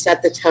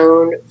set the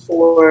tone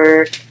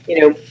for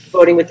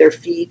voting with their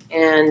feet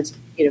and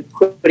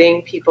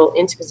putting people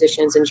into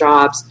positions and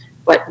jobs,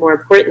 but more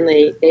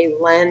importantly, they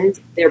lend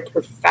their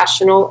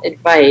professional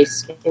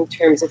advice in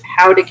terms of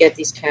how to get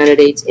these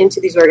candidates into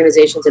these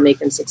organizations and make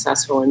them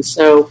successful. And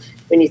so,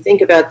 when you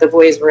think about the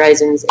Voias,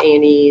 Verizons,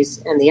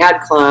 A&Es, and the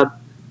Ad Club,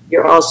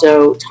 you're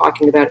also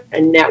talking about a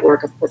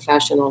network of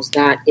professionals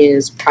that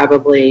is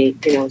probably,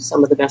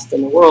 some of the best in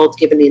the world,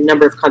 given the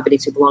number of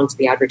companies who belong to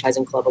the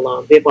Advertising Club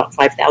alone. We have,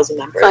 5,000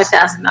 members?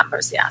 5,000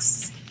 members,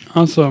 yes.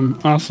 Awesome.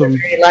 We're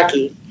very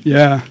lucky.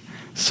 Yeah.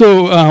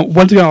 So,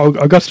 once again,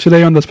 our guests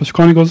today on the Special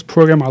Chronicles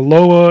program are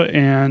Laura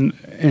and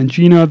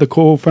Gina, the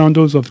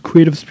co-founders of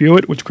Creative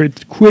Spirit, which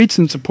creates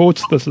and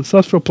supports the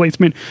successful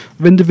placement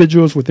of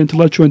individuals with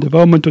intellectual and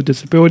developmental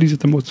disabilities at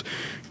the most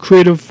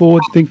creative,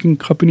 forward-thinking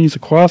companies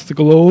across the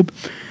globe.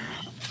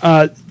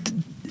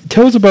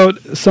 Tell us about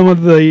some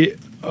of the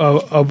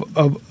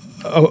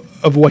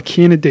of what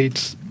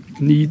candidates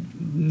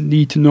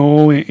need to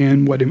know,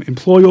 and what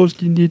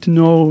employers need to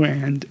know,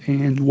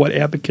 and what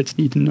advocates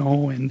need to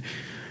know, and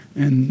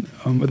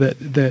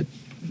that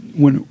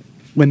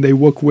when they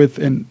work with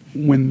and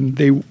when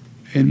they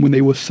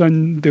will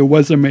send their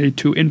resume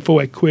to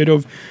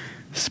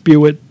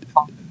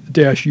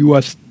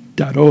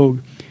info@creativespirit-us.org.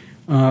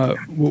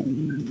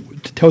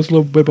 Tell us a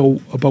little bit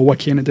about what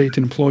candidates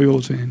and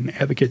employers and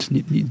advocates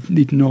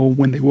need to know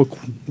when they work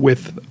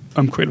with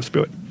Creative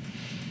Spirit.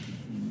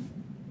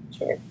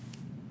 Sure.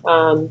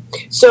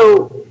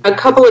 So a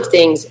couple of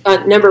things.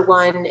 Number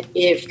one,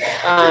 if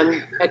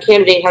a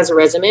candidate has a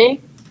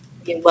resume,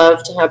 we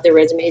love to have their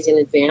resumes in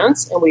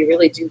advance, and we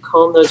really do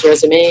comb those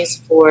resumes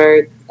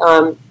for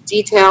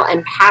detail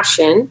and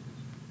passion,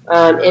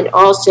 and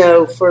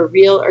also for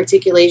real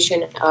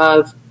articulation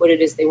of what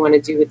it is they want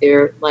to do with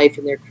their life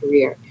and their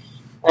career.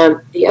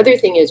 The other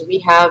thing is we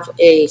have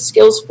a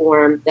skills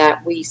form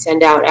that we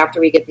send out after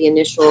we get the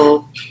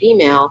initial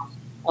email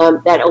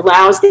that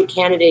allows the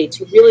candidate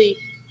to really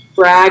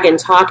brag and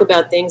talk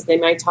about things they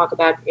might talk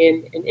about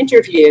in an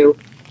interview.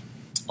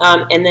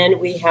 And then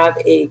we have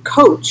a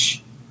coach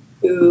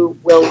who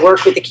will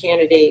work with the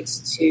candidates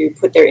to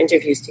put their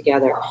interviews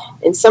together.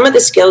 And some of the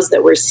skills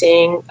that we're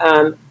seeing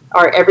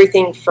are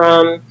everything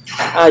from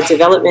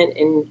development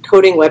and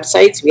coding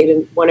websites. We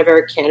had one of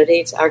our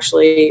candidates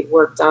actually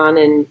worked on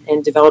and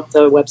developed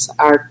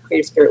our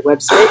Creative Spirit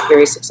website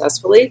very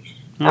successfully.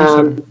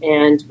 Awesome.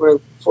 And we're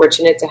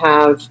fortunate to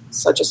have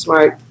such a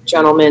smart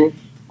gentleman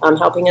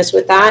helping us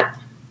with that.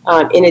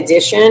 In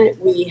addition,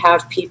 we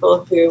have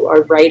people who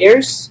are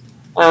writers,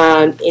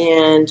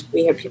 and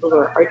we have people who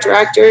are art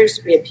directors.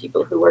 We have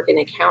people who work in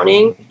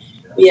accounting.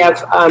 We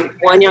have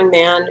one young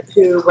man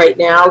who right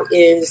now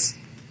is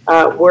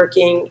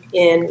working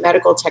in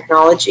medical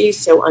technology,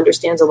 so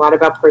understands a lot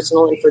about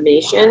personal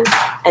information,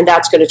 and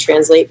that's going to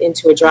translate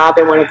into a job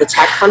in one of the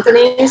tech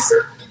companies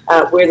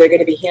where they're going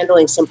to be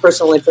handling some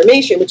personal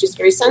information, which is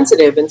very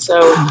sensitive. And so,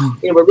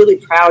 we're really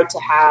proud to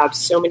have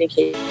so many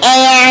cases.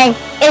 And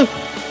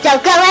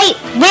don't go away.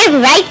 We're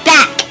right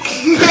back.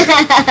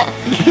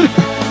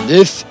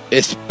 This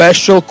is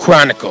Special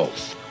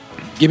Chronicles,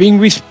 giving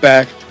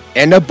respect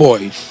and a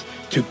voice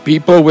to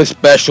people with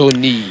special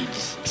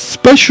needs.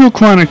 Special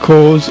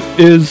Chronicles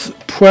is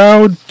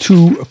proud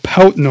to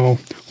partner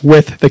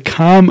with the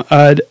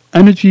ComEd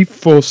Energy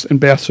First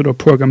Ambassador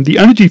Program. The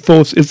Energy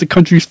First is the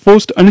country's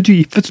first energy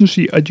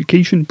efficiency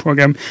education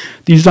program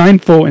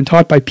designed for and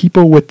taught by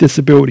people with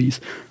disabilities.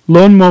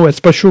 Learn more at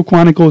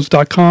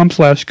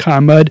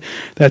specialchronicles.com/ComEd.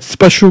 That's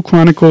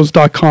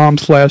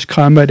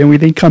specialchronicles.com/ComEd. And we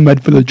thank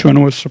ComEd for the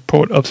generous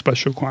support of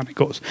Special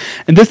Chronicles.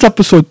 And this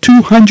episode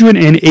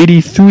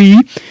 283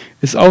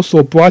 is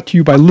also brought to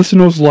you by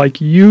listeners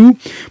like you.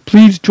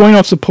 Please join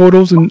our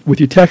supporters with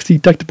your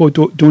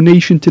tax-deductible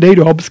donation today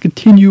to help us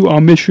continue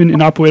our mission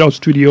and operate our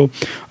studio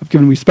of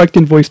giving respect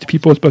and voice to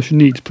people with special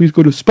needs. Please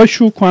go to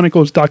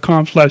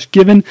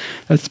specialchronicles.com/given.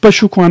 That's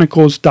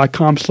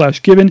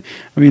specialchronicles.com/given.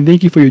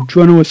 Thank you for your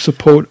generous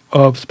support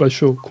of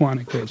Special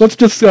Chronicles. Let's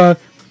just come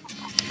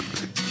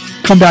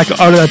back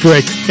out of that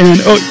break.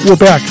 And we're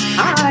back.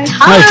 Hi.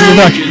 We're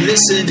back. You're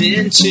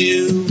listening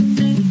to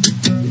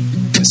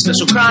the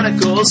Special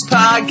Chronicles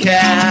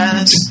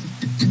podcast.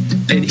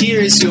 And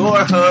here's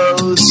your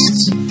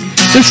host.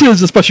 This is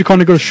the Special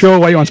Chronicles show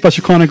right on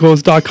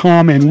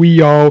specialchronicles.com, and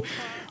we are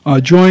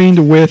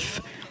joined with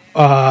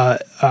Laura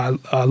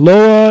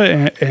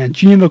and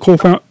Jean,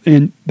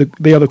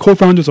 they are the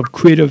co-founders of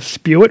Creative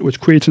Spirit, which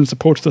creates and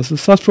supports the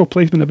successful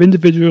placement of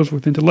individuals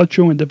with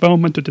intellectual and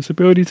developmental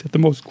disabilities at the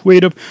most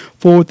creative,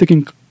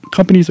 forward-thinking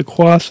companies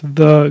across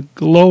the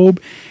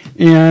globe.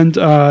 And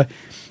I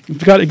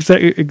forgot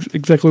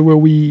exactly where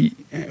we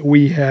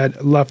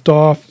had left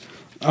off,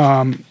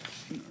 but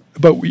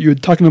you were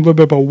talking a little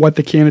bit about what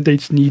the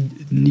candidates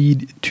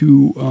need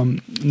to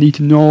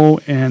know,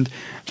 and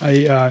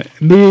I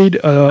made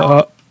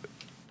a.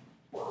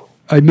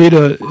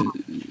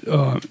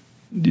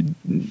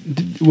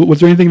 Was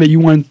there anything that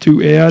you wanted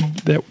to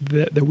add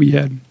that we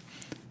had?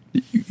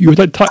 You were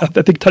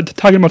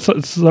talking about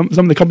some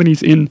of the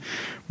companies in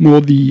more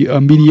the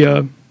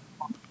media.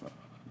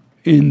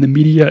 In the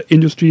media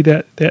industry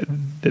that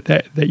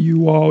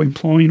you are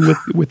employing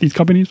with these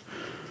companies?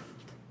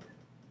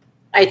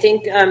 I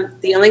think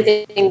the only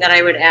thing that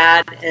I would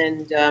add,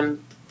 and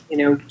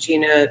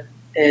Gina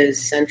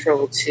is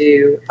central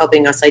to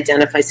helping us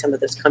identify some of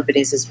those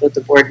companies as both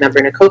a board member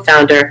and a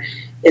co-founder,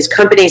 is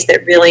companies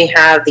that really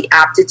have the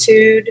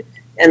aptitude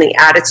and the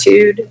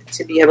attitude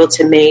to be able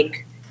to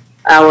make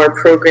our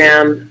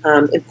program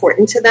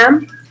important to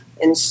them.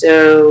 And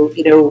so,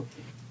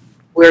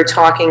 we're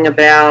talking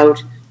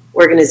about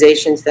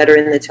organizations that are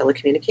in the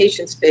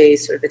telecommunications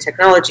space or the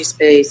technology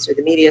space or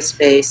the media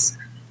space.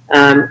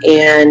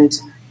 And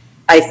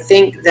I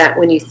think that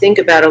when you think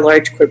about a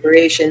large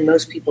corporation,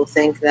 most people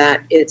think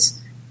that it's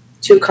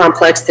too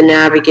complex to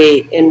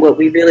navigate. And what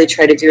we really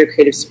try to do at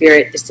Creative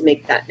Spirit is to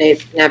make that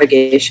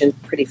navigation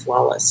pretty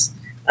flawless.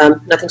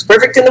 Nothing's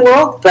perfect in the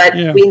world, but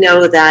we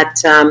know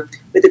that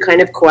with the kind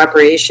of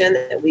cooperation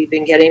that we've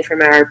been getting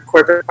from our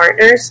corporate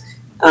partners,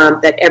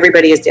 that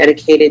everybody is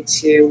dedicated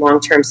to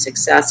long-term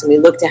success, and we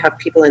look to have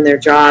people in their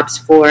jobs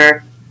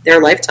for their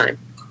lifetime.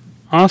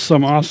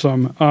 Awesome.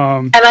 And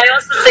I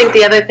also think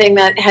the other thing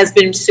that has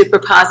been super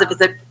positive is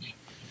that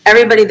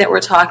everybody that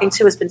we're talking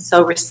to has been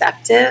so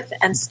receptive.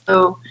 And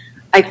so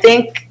I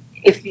think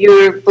if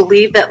you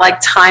believe that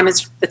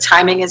the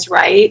timing is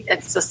right,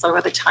 it's just sort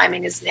of the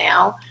timing is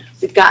now.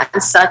 We've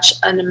gotten such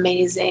an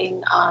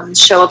amazing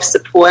show of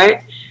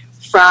support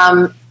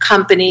from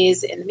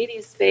companies in the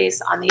media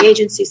space, on the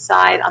agency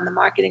side, on the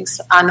marketing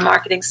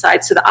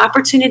side. So the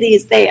opportunity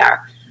is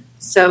there.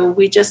 So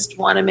we just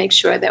want to make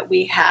sure that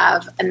we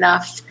have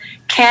enough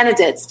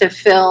candidates to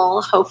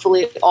fill,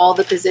 hopefully, all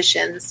the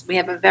positions. We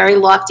have a very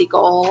lofty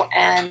goal,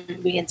 and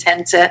we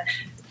intend to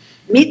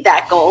meet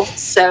that goal.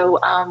 So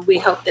we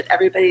hope that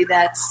everybody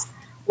that's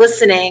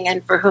listening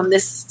and for whom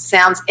this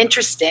sounds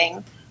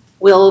interesting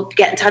will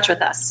get in touch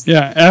with us.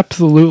 Yeah,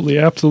 absolutely.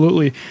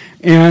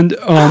 And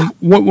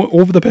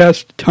over the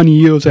past 10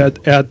 years at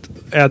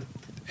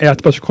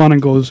Special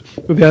Chronicles,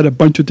 we've had a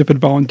bunch of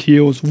different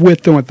volunteers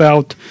with and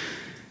without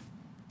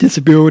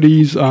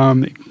disabilities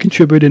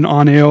contributing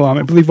on air.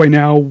 I believe right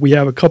now we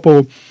have a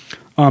couple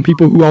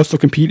people who also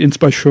compete in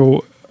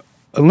Special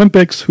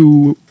Olympics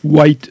who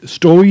write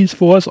stories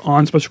for us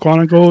on Special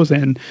Chronicles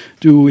and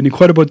do an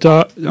incredible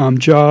job.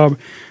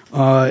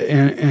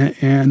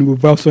 And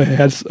we've also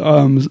had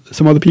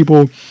some other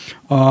people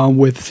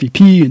with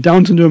CP and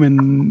Down syndrome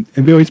and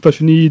very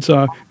special needs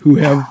who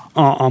have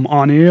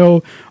on air.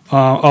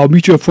 Our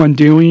mutual friend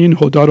Darian,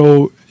 her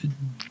daughter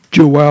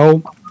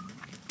Joelle,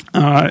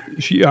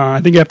 she I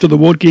think after the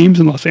World Games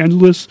in Los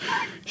Angeles,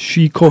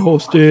 she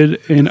co-hosted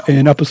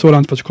an episode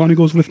on Special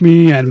Chronicles with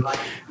me, and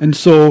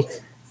so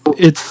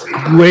it's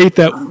great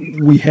that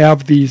we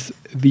have these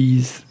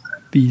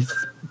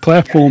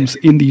platforms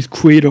in these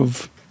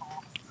creative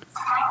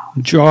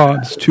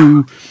jobs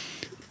to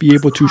be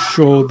able to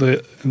show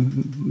the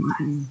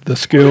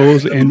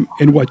skills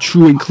and what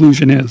true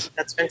inclusion is.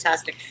 That's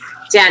fantastic.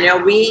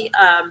 Daniel, we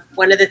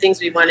one of the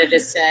things we wanted to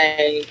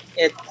say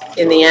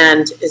in the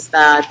end is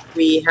that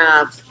we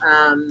have,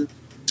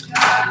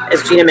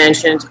 as Gina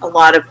mentioned, a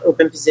lot of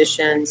open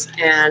positions,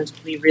 and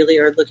we really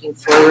are looking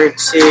forward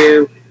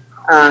to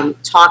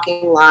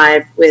talking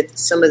live with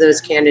some of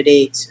those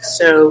candidates.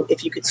 So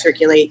if you could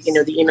circulate,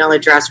 the email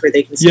address where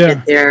they can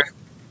submit their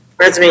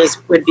resumes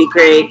would be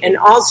great. And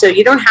also,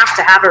 you don't have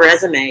to have a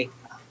resume.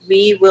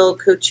 We will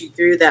coach you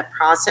through that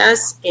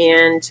process,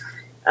 and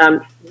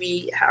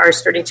we are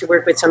starting to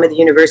work with some of the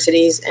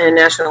universities and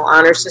national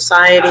honor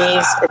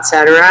societies, et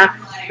cetera,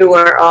 who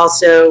are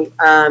also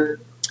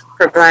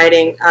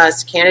providing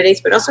us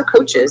candidates, but also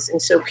coaches.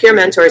 And so peer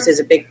mentors is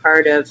a big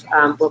part of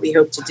what we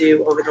hope to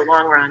do over the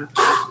long run,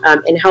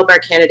 and help our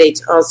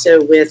candidates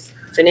also with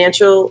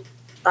financial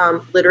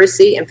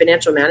literacy and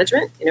financial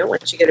management.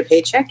 Once you get a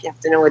paycheck, you have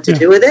to know what to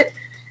do with it.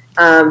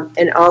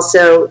 And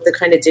also the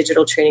kind of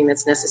digital training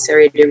that's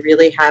necessary to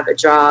really have a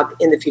job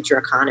in the future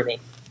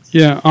economy.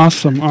 Yeah,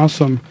 awesome.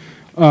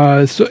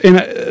 So, and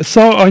I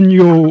saw on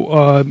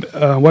your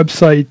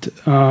website,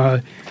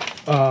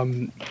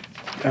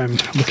 I'm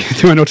looking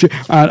through my notes here,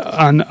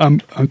 on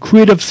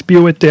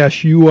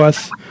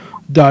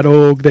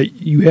creativespirit-us.org, that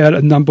you had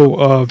a number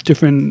of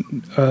different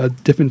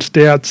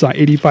stats.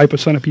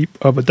 85%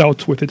 of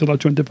adults with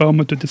intellectual and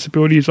developmental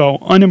disabilities are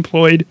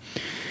unemployed.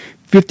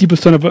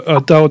 50% of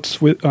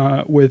adults with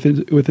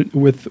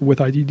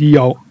IDD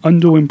are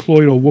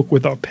underemployed or work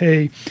without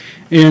pay.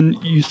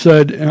 And you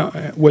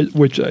said,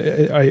 which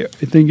I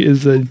think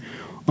is an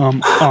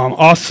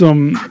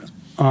awesome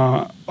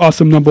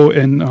number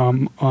and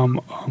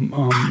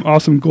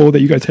awesome goal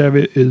that you guys have,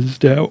 is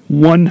that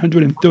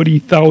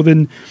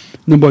 130,000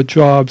 number of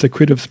jobs that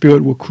Creative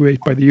Spirit will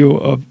create by the year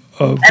of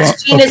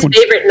that's Gina's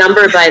favorite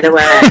number, by the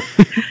way.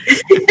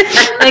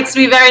 That makes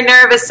me very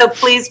nervous, so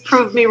please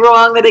prove me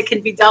wrong that it can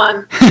be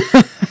done.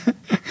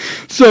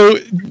 So,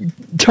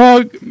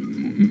 can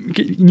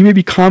you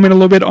maybe comment a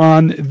little bit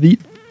on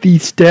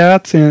these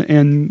stats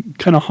and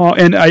kind of how?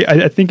 And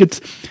I think it's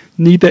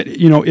neat that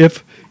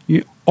if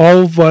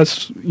all of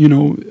us,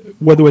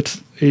 whether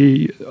it's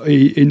a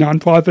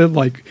nonprofit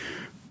like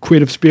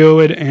Creative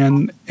Spirit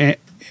and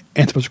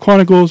Special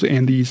Chronicles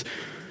and these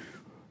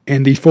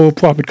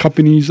for-profit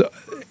companies,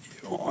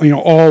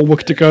 all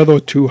work together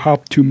to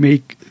help to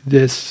make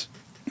this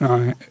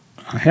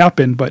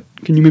happen. But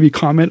can you maybe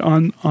comment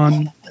on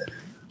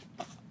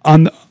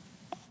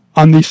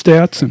these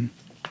stats? And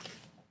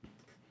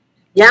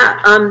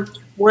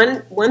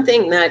one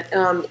thing that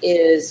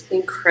is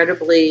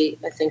incredibly,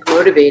 I think,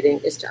 motivating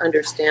is to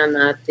understand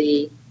that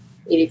the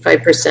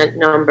 85%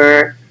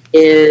 number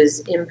is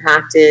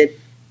impacted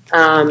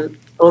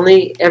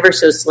only ever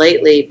so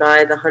slightly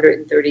by the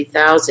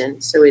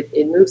 130,000. So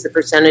it moves the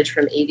percentage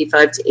from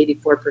 85 to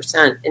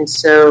 84%. And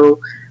so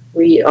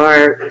we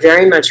are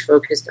very much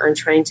focused on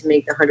trying to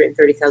make the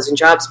 130,000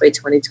 jobs by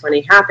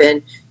 2020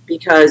 happen,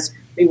 because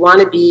we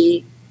want to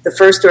be the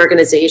first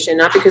organization,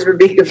 not because we're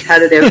being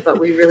competitive, but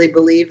we really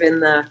believe in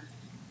the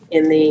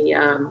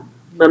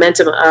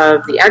momentum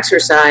of the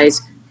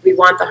exercise. We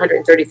want the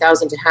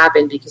 130,000 to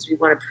happen because we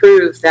want to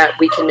prove that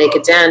we can make a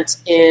dent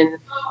in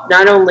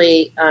not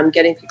only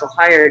getting people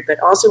hired, but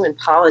also in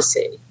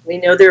policy. We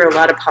know there are a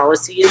lot of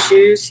policy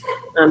issues.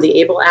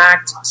 The ABLE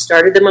Act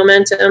started the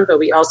momentum, but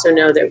we also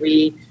know that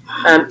we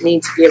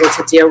need to be able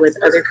to deal with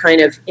other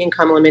kind of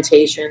income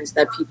limitations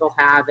that people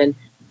have, and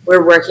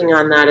we're working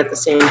on that at the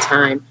same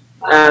time.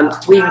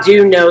 We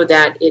do know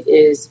that it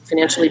is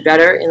financially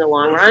better in the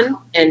long run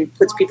and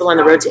puts people on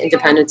the road to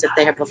independence if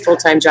they have a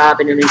full-time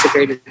job in an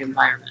integrated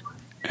environment.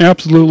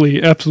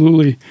 Absolutely.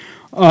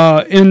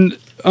 And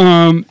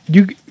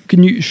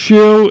can you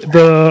share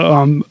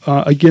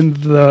again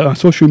the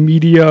social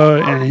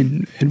media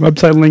and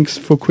website links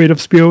for Creative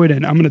Spirit?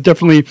 And I'm going to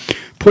definitely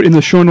put in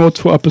the show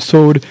notes for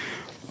episode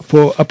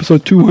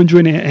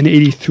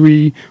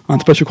 283 on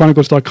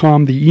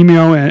specialchronicles.com, the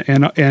email,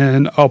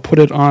 and I'll put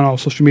it on our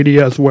social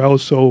media as well.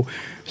 So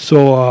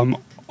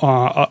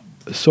our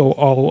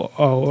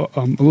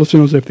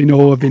listeners, if they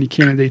know of any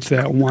candidates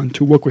that want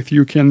to work with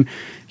you, can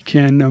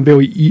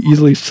very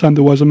easily send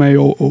a resume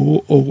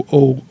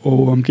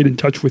or get in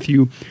touch with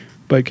you.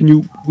 But can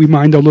you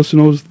remind our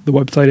listeners the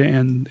website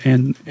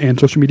and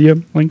social media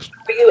links?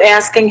 Are you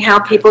asking how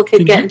people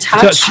could get in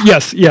touch?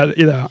 Yes,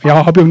 yeah.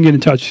 I'll help you get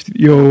in touch.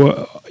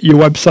 Your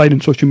website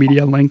and social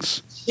media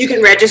links. You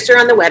can register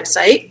on the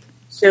website.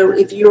 So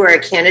if you are a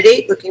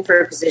candidate looking for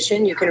a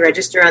position, you can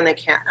register on the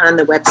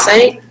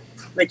website,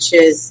 which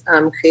is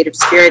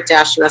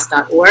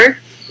creativespirit-us.org,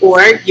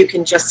 or you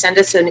can just send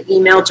us an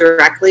email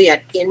directly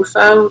at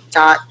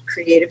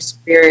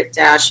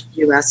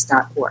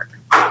info.creativespirit-us.org.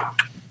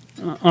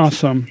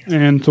 Awesome.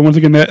 And so once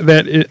again,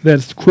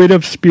 that's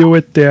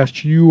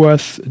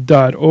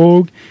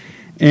creativespirit-us.org.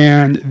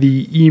 and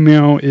the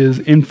email is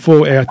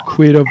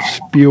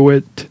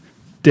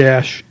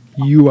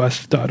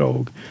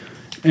info@creativespirit-us.org.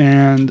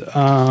 And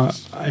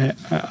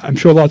I'm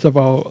sure lots of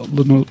our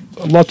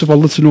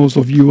listeners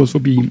or viewers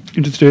will be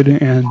interested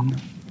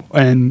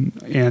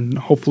and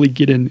hopefully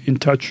get in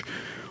touch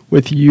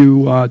with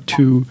you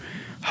to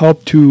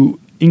help to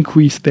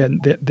increase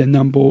that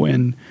number.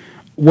 And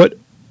what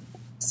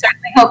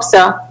certainly hope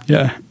so.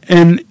 Yeah,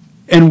 and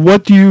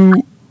what do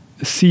you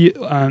see?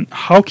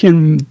 How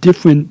can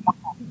different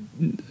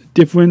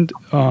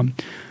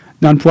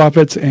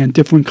nonprofits and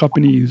different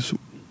companies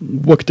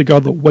work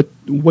together? What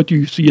do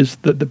you see as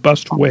the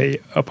best way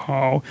of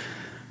how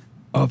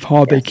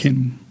they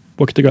can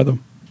work together?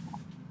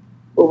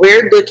 Well,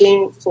 we're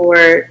looking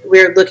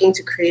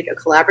to create a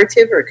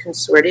collaborative or a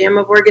consortium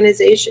of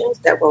organizations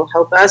that will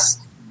help us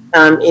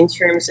in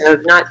terms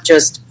of not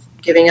just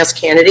giving us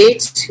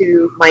candidates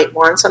who might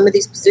want some of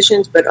these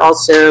positions, but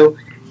also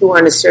who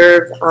want to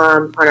serve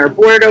on our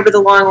board over the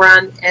long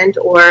run, and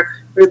or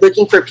we're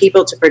looking for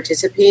people to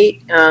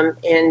participate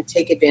and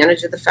take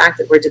advantage of the fact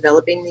that we're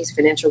developing these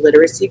financial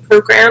literacy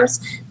programs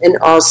and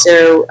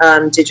also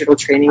digital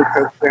training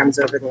programs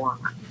over the long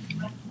run.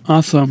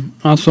 Awesome.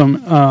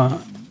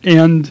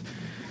 Dan,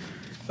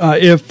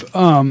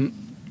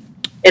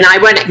 I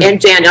want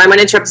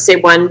to interrupt to say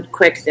one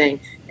quick thing,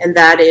 and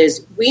that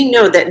is we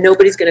know that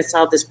nobody's going to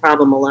solve this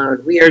problem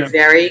alone. We are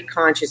very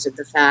conscious of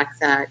the fact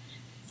that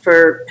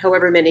for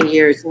however many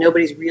years,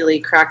 nobody's really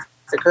cracked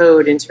the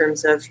code in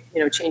terms of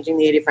changing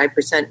the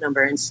 85%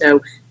 number. And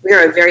so we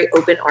are a very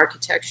open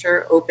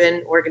architecture,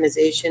 open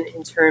organization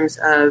in terms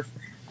of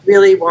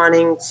really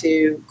wanting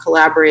to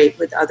collaborate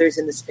with others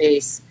in the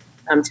space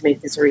to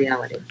make this a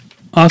reality.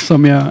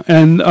 Awesome, yeah.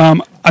 And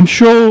I'm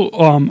sure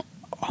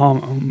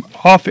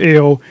off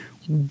air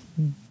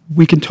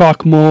we can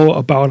talk more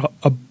about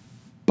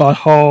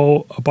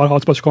how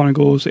Special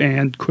Chronicles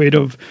and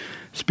Creative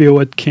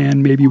Spirit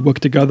can maybe work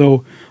together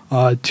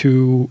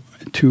to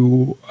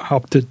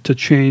help to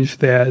change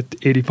that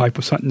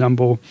 85%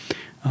 number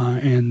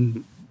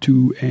and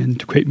to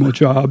create more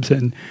jobs.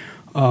 And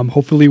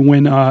hopefully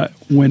when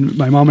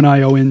my mom and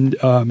I are in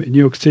New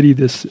York City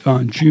this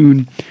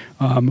June,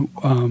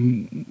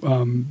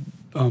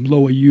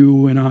 Loa,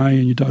 you and I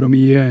and your daughter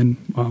Mia, and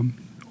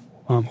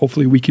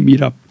hopefully we can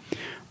meet up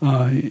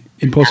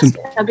in person.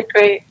 Yes, that'd be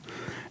great.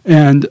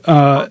 And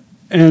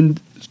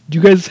do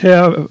you guys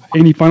have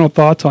any final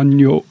thoughts on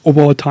your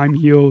overall time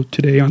here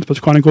today on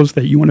Special Chronicles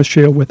that you want to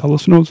share with our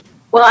listeners?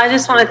 Well, I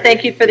just want to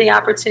thank you for the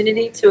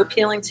opportunity to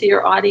appealing to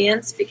your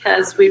audience,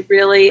 because we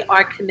really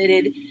are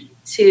committed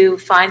to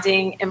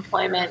finding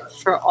employment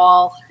for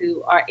all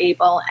who are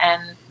able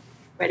and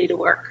ready to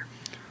work.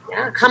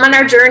 Yeah, come on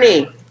our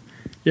journey.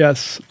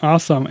 Yes,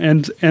 awesome.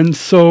 And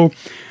so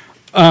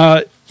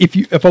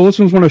if our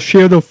listeners want to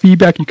share their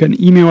feedback, you can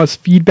email us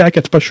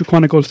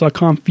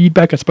feedback@specialchronicles.com,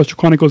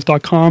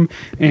 feedback@specialchronicles.com,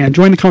 and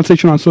join the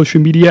conversation on social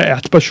media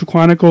at Special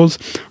Chronicles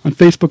on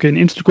Facebook and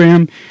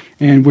Instagram.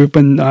 And we've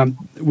been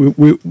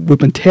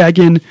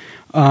tagging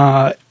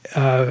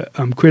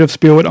Creative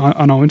Spirit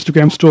on our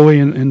Instagram story,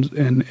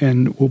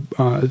 and we'll,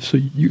 so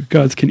you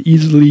guys can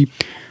easily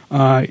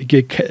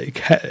get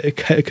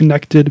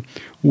connected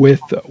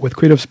with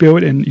Creative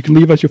Spirit, and you can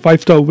leave us your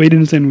 5-star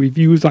ratings and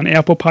reviews on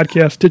Apple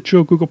Podcasts,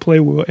 Stitcher, Google Play,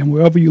 and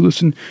wherever you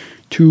listen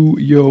to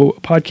your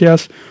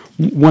podcasts.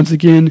 Once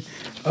again,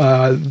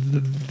 your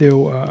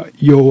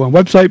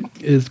website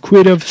is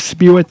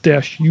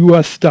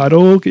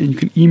creativespirit-us.org, and you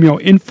can email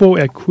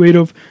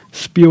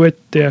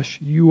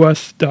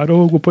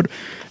info@creativespirit-us.org. We'll put,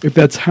 if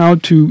that's how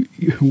to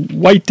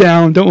write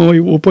down, don't worry,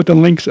 we'll put the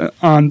links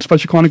on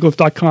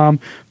specialchronicles.com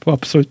for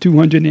episode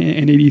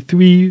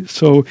 283,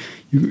 so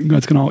you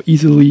guys can all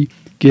easily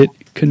get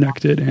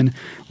connected. And I'd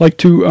like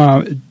to,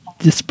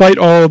 despite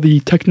all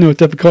the technical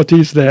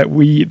difficulties that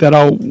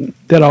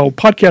our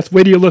podcast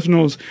radio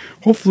listeners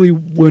hopefully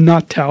will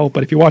not tell,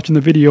 but if you're watching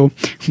the video,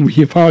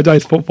 we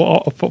apologize for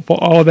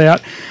all of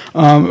that.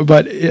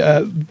 But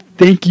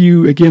thank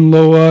you again,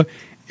 Loa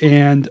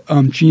and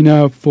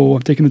Gina, for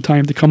taking the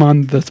time to come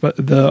on the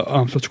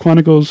Special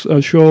Chronicles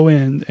show,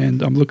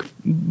 and I'm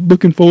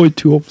looking forward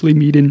to hopefully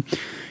meeting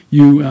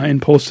you in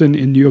person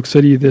in New York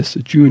City this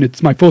June.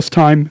 It's my first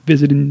time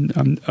visiting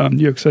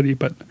New York City,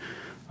 but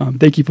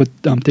thank you for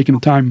taking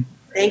the time.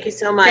 Thank you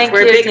so much.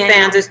 We're big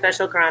fans of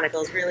Special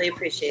Chronicles. Really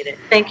appreciate it.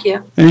 Thank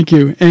you. Thank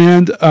you.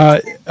 And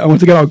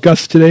once again, our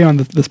guests today on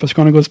the Special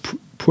Chronicles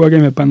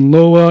program have been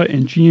Loa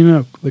and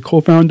Gina, the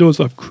co-founders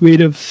of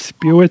Creative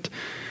Spirit,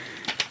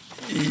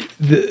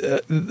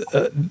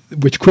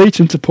 which creates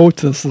and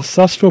supports the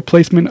successful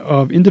placement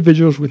of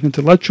individuals with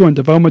intellectual and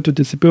developmental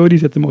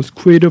disabilities at the most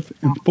creative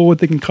and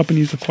forward-thinking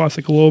companies across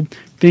the globe.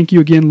 Thank you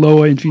again,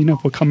 Loa and Gina,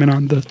 for coming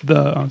on the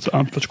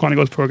Special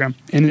Chronicles program.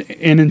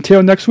 And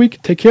until next week,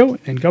 take care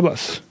and God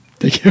bless.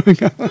 Take care.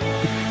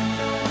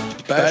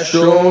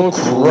 Special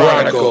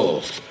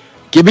Chronicles,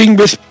 giving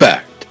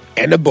respect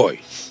and a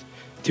voice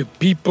to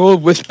people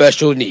with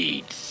special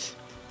needs.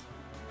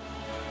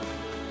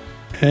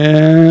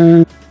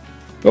 And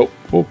Oh.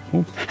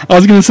 I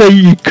was going to say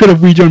you could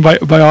have rejoined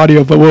by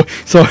audio, but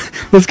so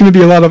there's going to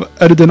be a lot of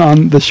editing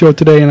on the show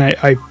today, and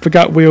I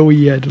forgot where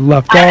we had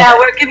left off.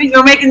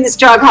 We're making this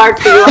job hard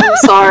for you. I'm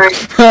sorry.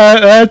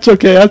 That's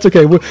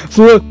okay.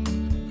 So